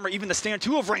break armor, even the stand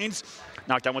 2 of Rain's.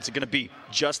 Knockdown, what's it going to be?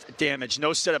 Just damage,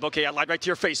 no setup. Okay, I lied right to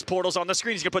your face. Portal's on the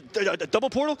screen. He's going to put a double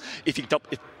portal. If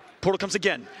Portal comes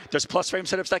again, there's plus frame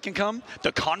setups that can come.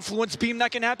 The confluence beam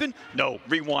that can happen. No,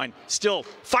 Rewind still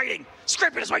fighting,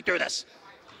 scraping his way through this.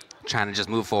 Trying to just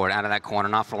move forward out of that corner,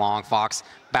 not for long. Fox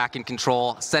back in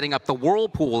control, setting up the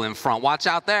whirlpool in front. Watch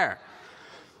out there.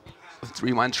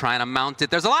 Rewind trying to mount it.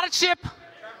 There's a lot of chip,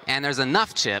 and there's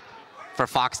enough chip for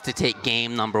Fox to take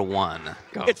game number 1.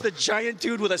 Go. It's the giant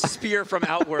dude with a spear from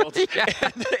Outworld, Yeah.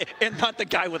 and not the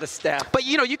guy with a staff. But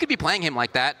you know, you could be playing him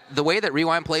like that. The way that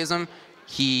Rewind plays him,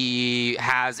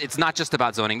 it's not just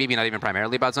about zoning, maybe not even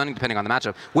primarily about zoning, depending on the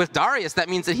matchup. With Darius, that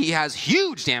means that he has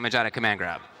huge damage out of command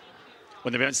grab.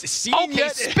 When they've been seen Okay,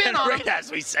 yet, spin on right him.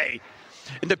 as we say.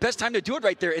 And the best time to do it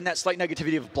right there in that slight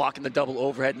negativity of blocking the double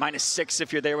overhead. -6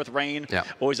 if you're there with Rain. Yeah.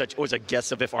 Always a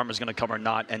guess of if armor's going to come or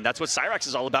not. And that's what Cyrax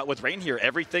is all about with Rain here.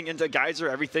 Everything into Geyser,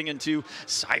 everything into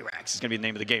Cyrax is going to be the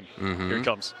name of the game. Here it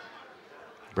comes.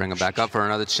 Bring him back up for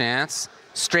another chance.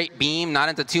 Straight beam, not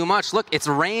into too much. Look, it's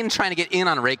Rain trying to get in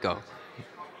on REIKO.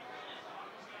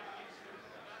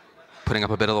 Putting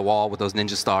up a bit of the wall with those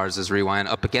ninja stars as Rewind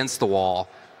up against the wall.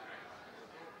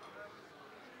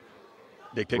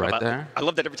 Big pick Right up. there. I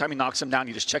love that every time he knocks him down,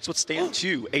 he just checks with stand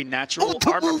 2. A natural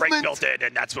armor break built in,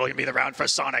 and that's going to be the round for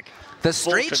Sonic. The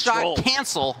Full straight control. shot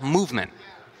cancel movement.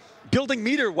 Building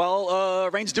meter while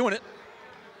Rain's doing it.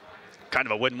 Kind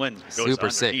of a win-win. Goes Super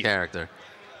sick underneath. character.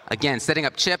 Again, setting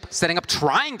up chip,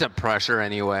 trying to pressure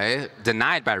anyway.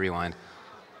 Denied by Rewind.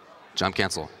 Jump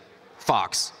cancel.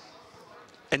 Fox.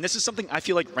 And this is something I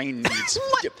feel like Rain needs.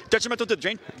 Detrimental to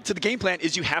the game plan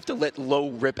is you have to let low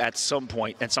rip at some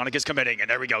point, and Sonic is committing. And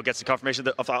there we go, gets the confirmation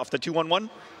off the 2-1-1.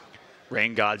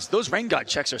 Rain Gods. Those Rain God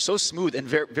checks are so smooth and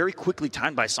very, very quickly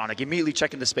timed by Sonic. Immediately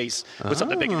checking the space with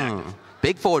something big and active.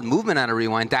 Big forward movement out of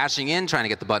Rewind, dashing in, trying to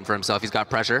get the button for himself. He's got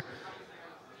pressure.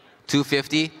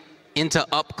 250 into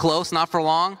up close, not for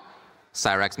long.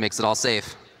 Cyrax makes it all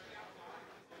safe.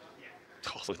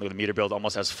 Oh, look at the meter build,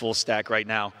 almost has full stack right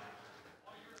now.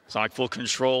 Sonic full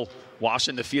control,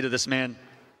 washing the feet of this man.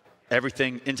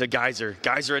 Everything into Geyser.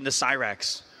 Geyser into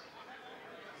Cyrax.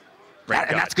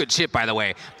 And that's good chip, by the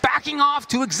way. Backing off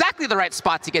to exactly the right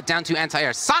spot to get down to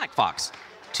anti-air. SonicFox,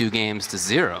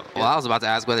 2-0. Well, I was about to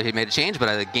ask whether he made a change,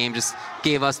 but the game just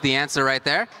gave us the answer right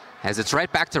there, as it's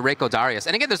right back to REIKO Darius.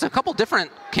 And again, there's a couple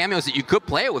different cameos that you could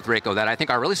play with REIKO that I think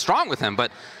are really strong with him,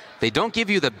 but they don't give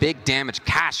you the big damage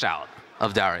cash out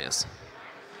of Darius.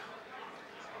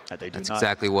 That's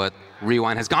exactly what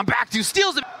Rewind has gone back to.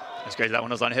 Steals it. That's crazy. That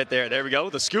one was on hit there. There we go.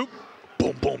 The scoop.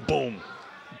 Boom, boom, boom.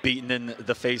 beaten in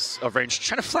the face of range.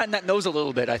 Trying to flatten that nose a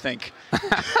little bit, I think.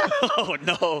 Oh,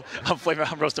 no.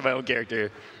 I'm roasting my own character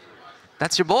here.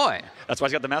 That's your boy. That's why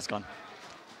he's got the mask on.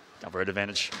 Down for an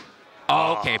advantage.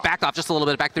 Oh, okay, back off just a little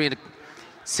bit. Back 3 into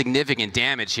significant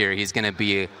damage here. He's going to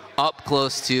be up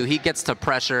close to. He gets to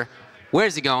pressure.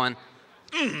 Where's he going?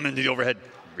 Into the overhead.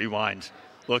 Rewind.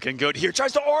 Looking good here.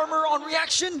 Tries to armor on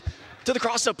reaction to the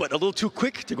cross-up, but a little too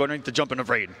quick to go underneath the jump in of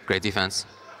Raid. Great defense.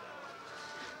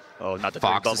 Oh, not the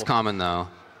Fox is coming, though.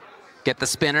 Get the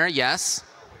spinner, yes.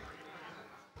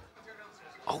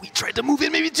 Oh, he tried to move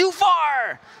in maybe too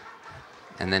far.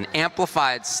 And then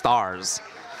amplified stars.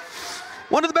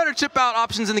 One of the better chip-out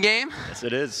options in the game. Yes,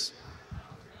 it is.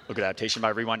 Look at adaptation by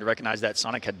Rewind to recognize that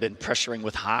Sonic had been pressuring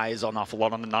with highs an awful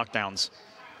lot on the knockdowns.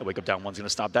 The wake-up down one's going to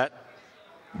stop that.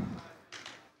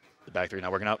 The back 3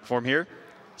 not working out for him here.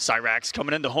 Cyrax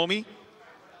coming in, the homie.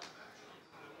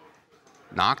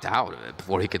 Knocked out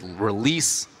before he could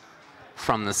release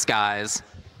from the skies.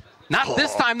 Not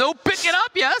this time, though. Pick it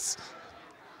up, yes.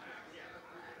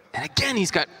 And again,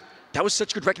 he's got... That was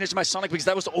such good recognition by Sonic because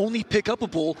that was only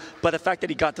pick-upable by the fact that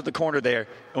he got to the corner there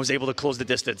and was able to close the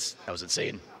distance. That was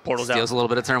insane. Portal's out. Steals a little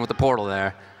bit of turn with the portal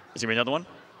there. Is there another one?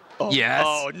 Oh, yes.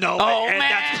 Oh, no. Oh, and man.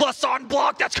 that's plus on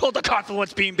block. That's called the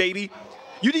Confluence Beam, baby.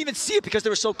 You didn't even see it because they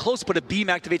were so close, but a beam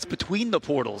activates between the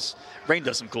portals. Rain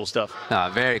does some cool stuff.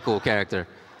 Very cool character.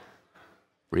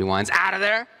 Rewinds out of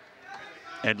there.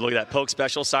 And look at that poke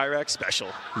special, Cyrax special.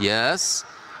 Yes.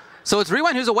 So it's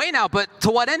Rewind who's away now, but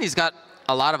to what end? He's got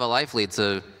a lot of a life lead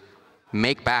to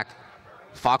make back.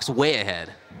 Fox way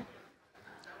ahead.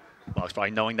 Fox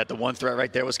probably knowing that the one threat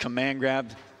right there was command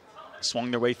grab.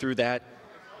 Swung their way through that.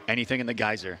 Anything in the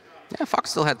geyser. Yeah, Fox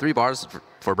still had 3 bars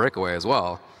for breakaway as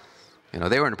well. You know,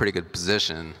 they were in a pretty good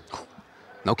position.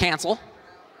 No cancel.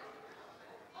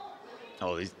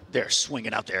 Oh, they're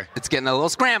swinging out there. It's getting a little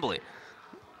scrambly.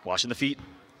 Washing the feet.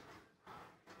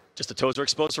 Just the toes are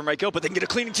exposed from REIKO, but they can get a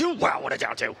cleaning too. Wow, what a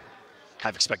down two.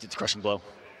 Have expected the crushing blow.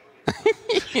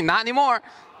 Not anymore.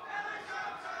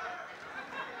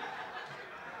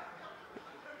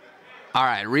 All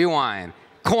right, Rewind.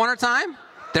 Corner time.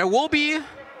 There will be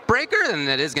breaker, and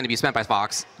it is going to be spent by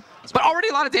Fox. But already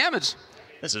a lot of damage.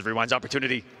 This is Rewind's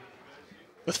opportunity.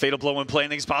 With Fatal Blow in play,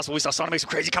 anything's possible. We saw Sonic make some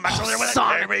crazy comebacks earlier with it.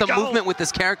 Sonic, There we the go. movement with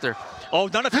this character. Oh,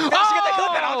 none of it.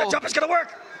 The jump is going to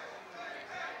work.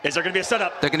 Is there going to be a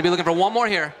setup? They're going to be looking for one more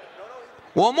here.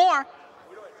 One more.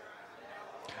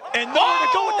 And nowhere to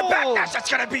go with the backdash. That's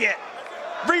going to be it.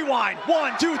 Rewind.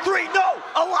 1, 2, 3. No.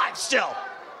 Alive still.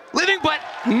 Living, but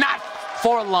not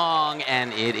for long.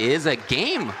 And it is a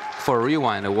game for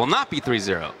Rewind. It will not be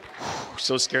 3-0.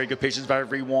 So scary. Good patience by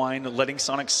Rewind. Letting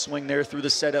Sonic swing there through the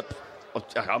setup.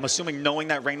 I'm assuming knowing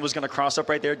that Rain was going to cross up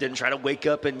right there. Didn't try to wake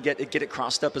up and get it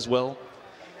crossed up as well.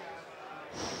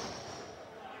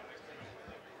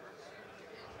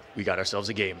 We got ourselves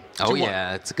a game. Oh,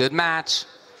 yeah. It's a good match.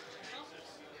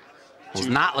 Was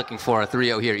not looking for a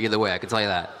 3-0 here either way, I can tell you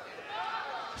that.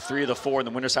 3 of the 4 on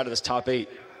the winner's side of this top 8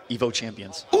 EVO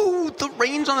champions. Ooh, the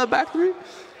range on the back 3.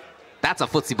 That's a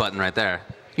footsie button right there.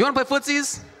 You want to play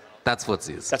footsies? That's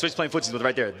footsies. That's what he's playing footsies with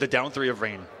right there. The down 3 of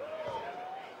Rain.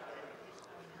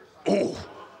 Ooh. And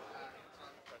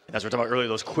that's what we're talking about earlier,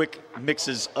 those quick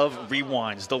mixes of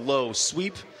rewinds. The low,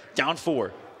 sweep, down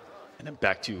 4, and then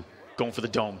back to going for the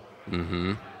dome.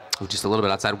 Mm-hmm. Oh, just a little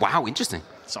bit outside. Wow, interesting.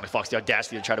 SonicFox, the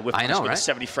audacity to try to whip I know, with right? a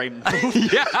 70 frame.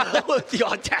 Yeah. The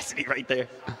audacity right there.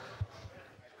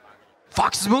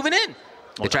 Fox is moving in.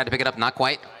 They tried to pick it up, not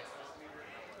quite.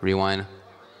 Rewind.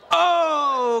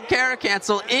 Oh, Kara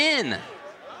cancel in.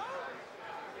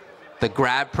 The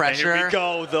grab pressure. And here we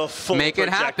go, the full Make it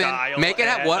happen. Make it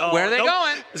happen. Where are they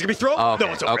going? Is it going to be throw? Oh, okay.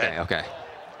 No, it's overhead. Okay.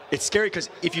 It's scary because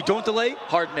if you don't delay,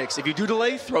 hard mix. If you do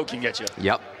delay, throw can get you.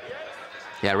 Yep.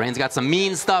 Yeah, Rain's got some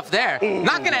mean stuff there. Ooh.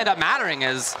 Not going to end up mattering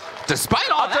as, despite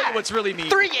all I'll that, tell you what's really mean.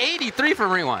 383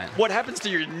 from Rewind. What happens to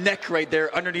your neck right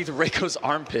there underneath REIKO's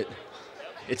armpit?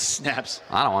 It snaps.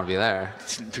 I don't want to be there.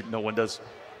 No one does.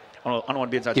 I don't want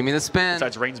to be inside. Give me the spin.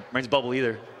 Besides Rain's bubble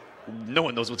either. No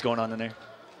one knows what's going on in there.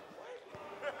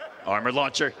 Armor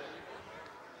launcher.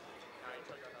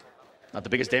 Not the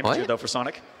biggest damage here, though, for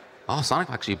Sonic. Oh, Sonic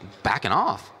actually backing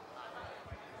off.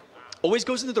 Always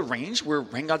goes into the range where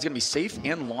Rain God's going to be safe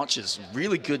and launches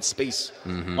really good space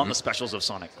on the specials of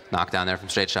Sonic. Knockdown there from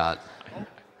straight shot.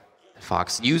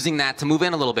 Fox using that to move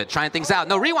in a little bit, trying things out.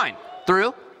 No, Rewind.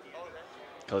 Through.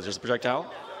 Because there's a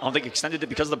projectile. I don't think extended it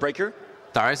because of the breaker.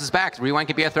 Darius is back. Rewind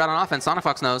could be a threat on offense.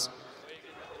 SonicFox knows.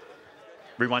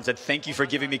 Rewind said, thank you for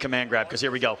giving me command grab, because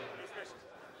here we go.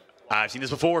 I've seen this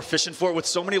before, fishing for it with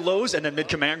so many lows and then mid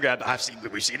command grab.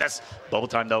 We've seen this. Bubble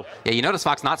time though. Yeah, you notice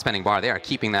Fox not spending bar. They are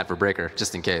keeping that for breaker,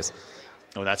 just in case.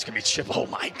 Oh, that's gonna be chip. Oh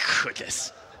my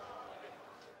goodness.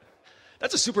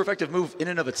 That's a super effective move in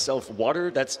and of itself.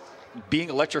 Water that's being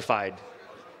electrified.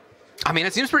 I mean,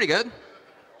 it seems pretty good.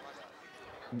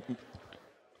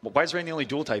 Why is Rain the only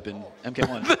dual type in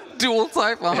MK1? Dual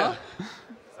type, Yeah.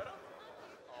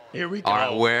 Here we go. All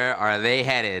right, where are they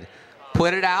headed?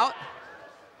 Put it out.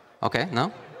 Okay,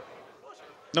 no.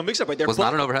 No, mix up right there. Was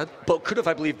not an overhead. But could have,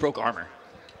 I believe, broke armor.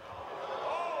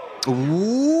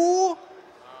 Ooh.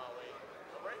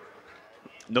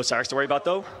 No Cyrix to worry about,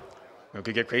 though. We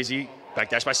could get crazy.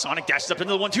 Backdash by Sonic. Dashes up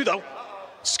into the 1-2, though.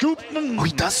 Scoop. Oh,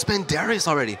 he does spin Darius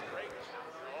already.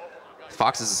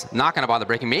 Fox is not going to bother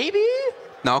breaking. Maybe?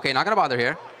 No, okay, not going to bother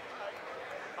here.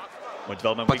 What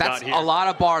development But we got that's here. a lot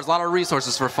of bars, a lot of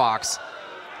resources for Fox.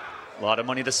 A lot of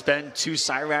money to spend. 2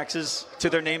 Cyraxes to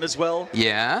their name as well.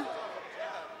 Yeah.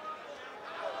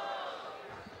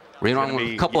 Rerun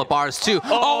with a couple of bars, too.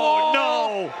 Oh,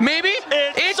 no. Maybe?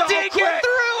 It so did quick. get through.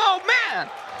 Oh, man.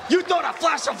 You thought a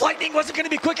flash of lightning wasn't going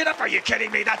to be quick enough? Are you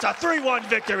kidding me? That's a 3-1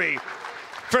 victory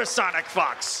for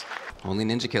SonicFox. Only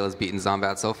Ninja Kill has beaten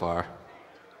Xombat so far.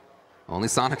 Only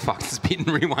SonicFox has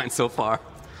beaten Rewind so far.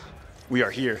 We are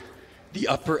here. The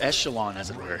upper echelon, as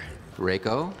it were.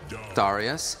 REIKO,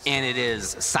 Darius, and it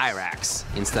is Cyrax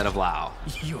instead of Lao.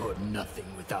 You're nothing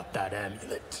without that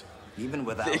amulet. Even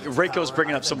without REIKO's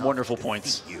bringing up some wonderful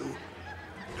points.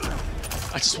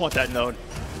 I just want that known.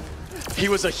 He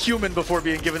was a human before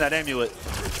being given that amulet.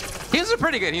 He's a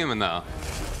pretty good human, though.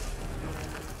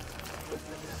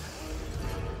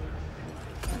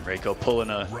 REIKO pulling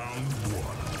a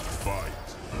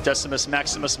Decimus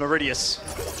Maximus Meridius.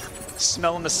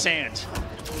 Smelling the sand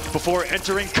before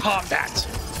entering combat.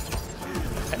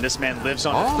 And this man lives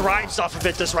on it, thrives off of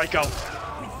it, this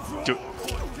REIKO.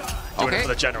 Doing it for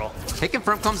the general. Hit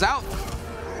confirm comes out.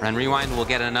 And Rewind will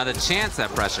get another chance at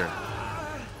pressure.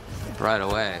 Right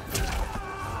away.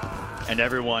 And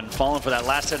everyone falling for that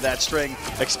last hit of that string,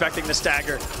 expecting the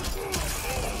stagger.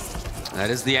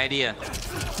 That is the idea.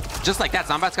 Just like that,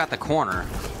 Zombat's got the corner.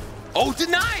 Oh,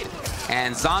 denied!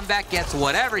 And Xombat gets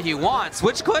whatever he wants,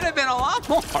 which could have been a lot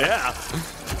more. Yeah.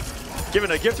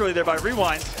 Given a gift early there by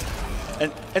Rewind.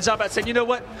 And Xombat said, you know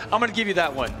what? I'm going to give you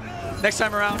that one. Next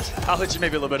time around, I'll hit you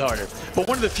maybe a little bit harder. But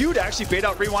one of the few to actually bait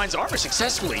out Rewind's armor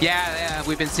successfully. Yeah,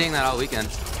 we've been seeing that all weekend.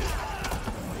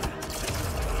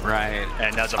 Right.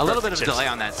 And that's a little bit of a delay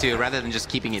on that, too, rather than just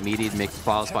keeping it meaty to make the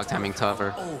flawless block timing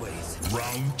tougher.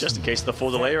 Just in case the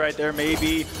full delay right there,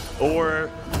 maybe.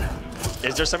 Or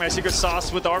is there some kind of secret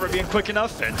sauce with the armor being quick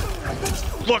enough? And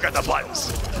look at the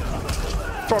buttons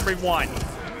from Rewind.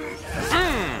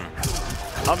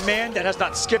 A man that has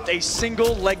not skipped a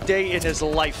single leg day in his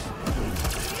life.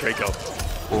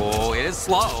 REIKO. Oh, it is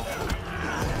slow.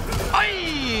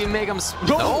 Ay, make him.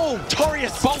 No,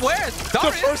 Darius. But where? Darius,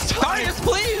 the first time. Darius,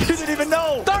 please. He didn't even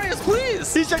know. Darius,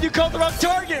 please. He said you called the wrong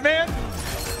target, man.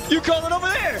 You called it over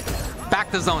there. Back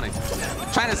to zoning.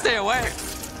 Trying to stay away.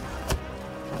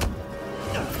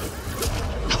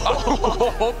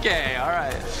 Oh, okay, all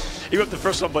right. He whipped the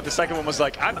first one, but the second one was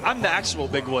like, I'm the actual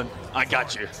big one. I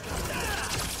got you.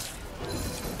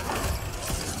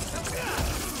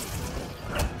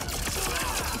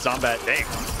 Xombat, dang.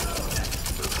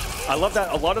 I love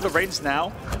that a lot of the raids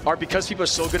now are because people are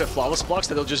so good at flawless blocks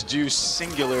that they'll just do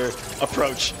singular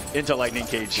approach into Lightning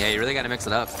Cage. Yeah, you really got to mix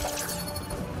it up.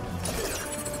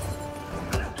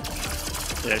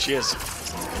 Yeah, she is.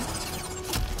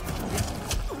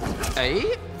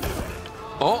 Hey.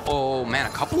 Oh, man, a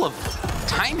couple of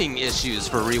timing issues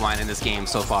for Rewind in this game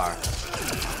so far.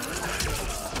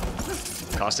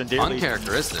 Costing dearly.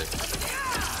 Uncharacteristic.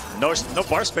 No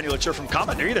bar spendulature from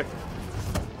Kombat there either.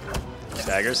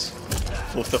 Staggers.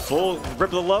 With the full rip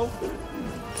of the low.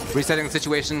 Resetting the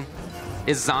situation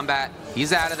is Xombat.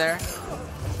 He's out of there.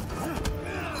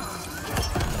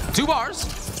 2 bars.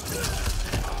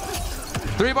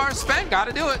 3 bars spent. Got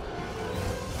to do it.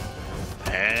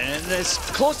 And it's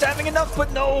close to having enough,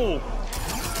 but no.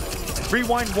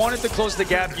 Rewind wanted to close the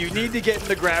gap. You need to get in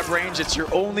the grab range. It's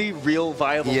your only real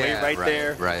viable way right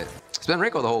there. Right. It's been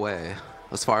REIKO the whole way,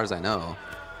 as far as I know.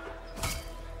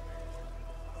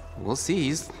 We'll see.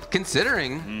 He's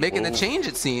considering making the change,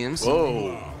 it seems.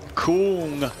 Whoa.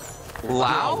 Kung.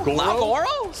 Lao? Lao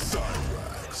Goro?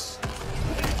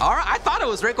 All right, I thought it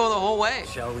was REIKO the whole way.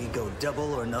 Shall we go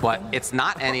double or nothing? But it's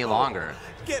not any longer.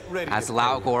 Get ready. As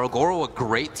Lao Goro. Goro, a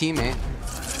great teammate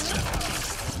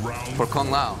for Kung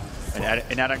Lao. And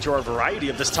adding to our variety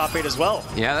of this top 8 as well.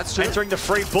 Yeah, that's true. Entering the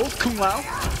fray, both Kung Lao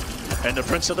And the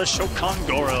Prince of the Shokan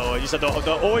Goro. He said,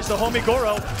 always the homie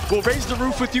Goro will raise the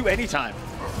roof with you anytime.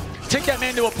 Take that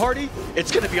man to a party,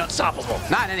 it's going to be unstoppable.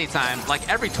 Not anytime, like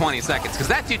every 20 seconds, because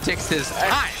that dude takes his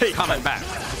time coming back.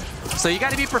 So you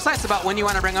got to be precise about when you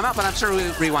want to bring him up, but I'm sure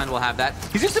Rewind will have that.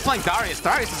 He's used to playing Darius.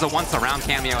 Darius is a once-around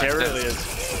cameo. It really is.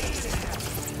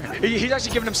 He's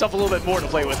actually giving himself a little bit more to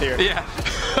play with here. Yeah.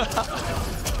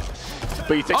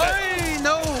 But you think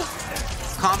no!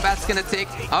 Kombat's going to take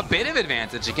a bit of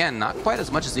advantage. Again, not quite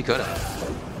as much as he could have.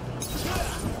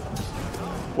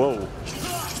 Whoa.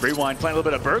 Rewind playing a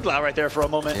little bit of Burglau right there for a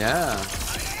moment. Yeah.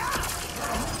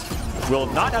 Will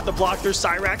not have to block through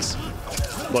Cyrax,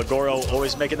 but Goro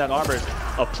always making that armor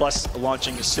a plus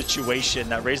launching situation.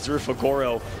 That raised the roof of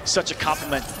Goro, such a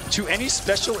compliment to any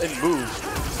special and move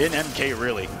in MK,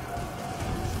 really.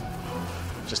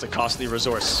 Just a costly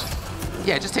resource.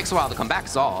 Yeah, it just takes a while to come back,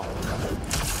 is all.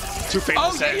 Too famous.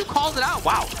 Oh, yeah, you called it out.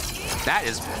 Wow. That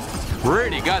is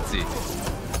pretty gutsy.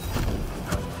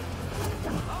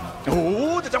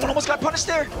 Oh, that one almost got punished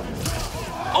there.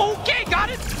 Okay, got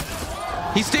it.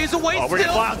 He stays away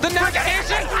still. The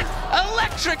navigation.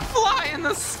 Electric fly in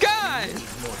the sky.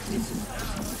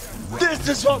 This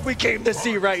is what we came to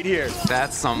see right here.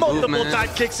 That's some multiple movement.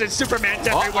 dive kicks and Superman's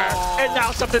everywhere. And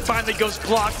now something finally goes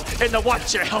blocked and the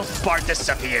watch your health bar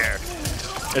disappear.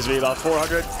 It's be about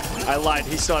 400. I lied.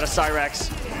 He still had a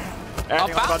Cyrax.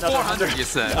 About 400, you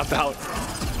said. About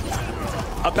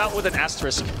with an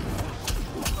asterisk.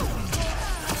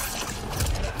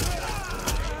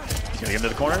 Gonna get into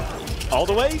the corner. All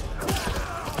the way.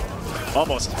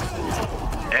 Almost.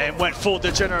 And went full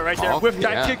degenerate right there with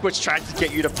that kick, which tried to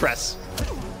get you to press.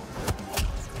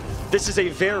 This is a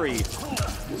very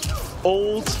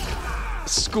old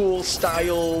school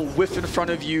style whiff in front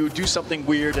of you, do something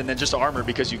weird, and then just armor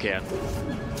because you can.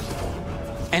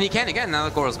 And he can again now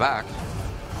that Goro's back.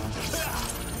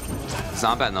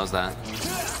 Xombat knows that.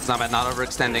 Xombat not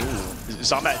overextending.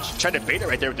 Xombat tried to bait it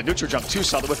right there with the neutral jump too.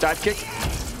 Saw the whiff dive kick.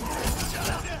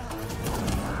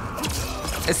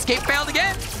 Escape failed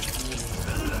again.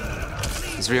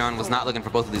 Zrion was not looking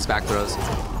for both of these back throws.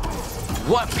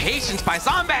 What patience by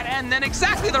Xombat, and then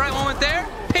exactly the right moment there.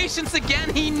 Patience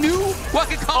again. He knew what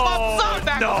could come up.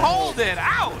 Xombat called it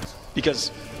out.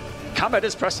 Because Kombat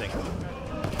is pressing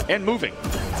and moving,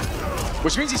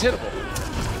 which means he's hittable.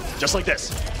 Just like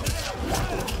this.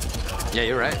 Yeah,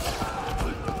 you're right.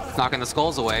 Knocking the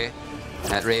skulls away.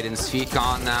 At Raiden's feet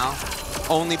gone now.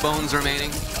 Only bones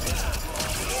remaining.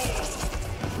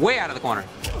 Way out of the corner.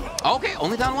 Okay,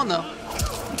 only down one though.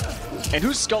 And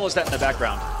whose skull is that in the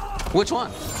background? Which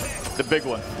one? The big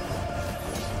one.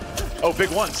 Oh,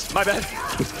 big ones. My bad.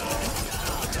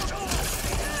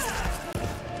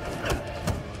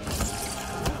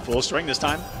 Full string this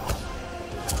time.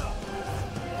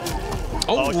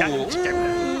 Oh,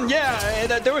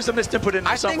 yeah, there was a misinput in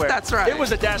there somewhere. I think that's right. It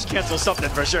was a dash cancel something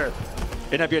for sure.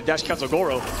 It'd not be a dash cancel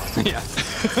Goro. Yeah.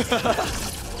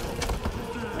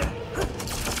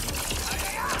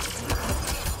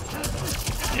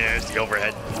 There's the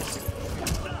overhead.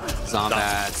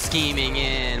 Xombat scheming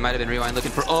in. Might have been Rewind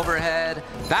looking for overhead.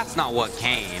 That's not what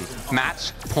came.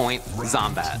 Match point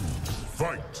Xombat.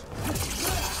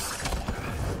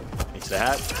 Makes the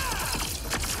hat.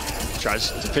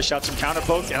 Tries to fish out some counter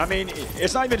poke. And I mean,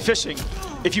 it's not even fishing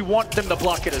if you want them to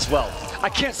block it as well. I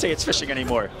can't say it's fishing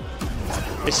anymore.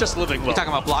 It's just living well. You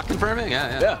talking about block confirming?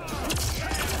 Yeah.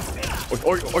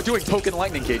 Or doing poke and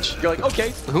lightning cage. You're like,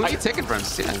 okay. Who are you taking from?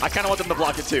 I kind of want them to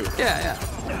block it too. Yeah.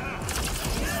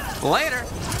 Later.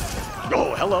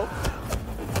 Oh, hello.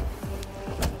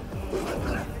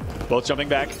 Both jumping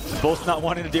back. Both not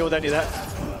wanting to deal with any of that.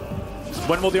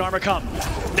 When will the armor come?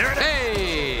 There it is.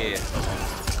 Hey!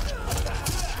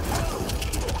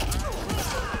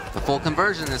 The full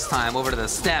conversion this time over to the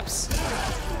steps.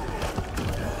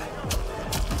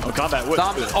 Oh, Kombat would.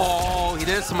 Oh,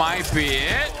 this might be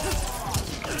it.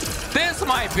 This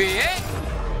might be it.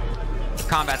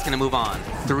 Kombat's gonna move on.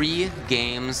 3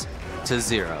 games to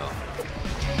 0.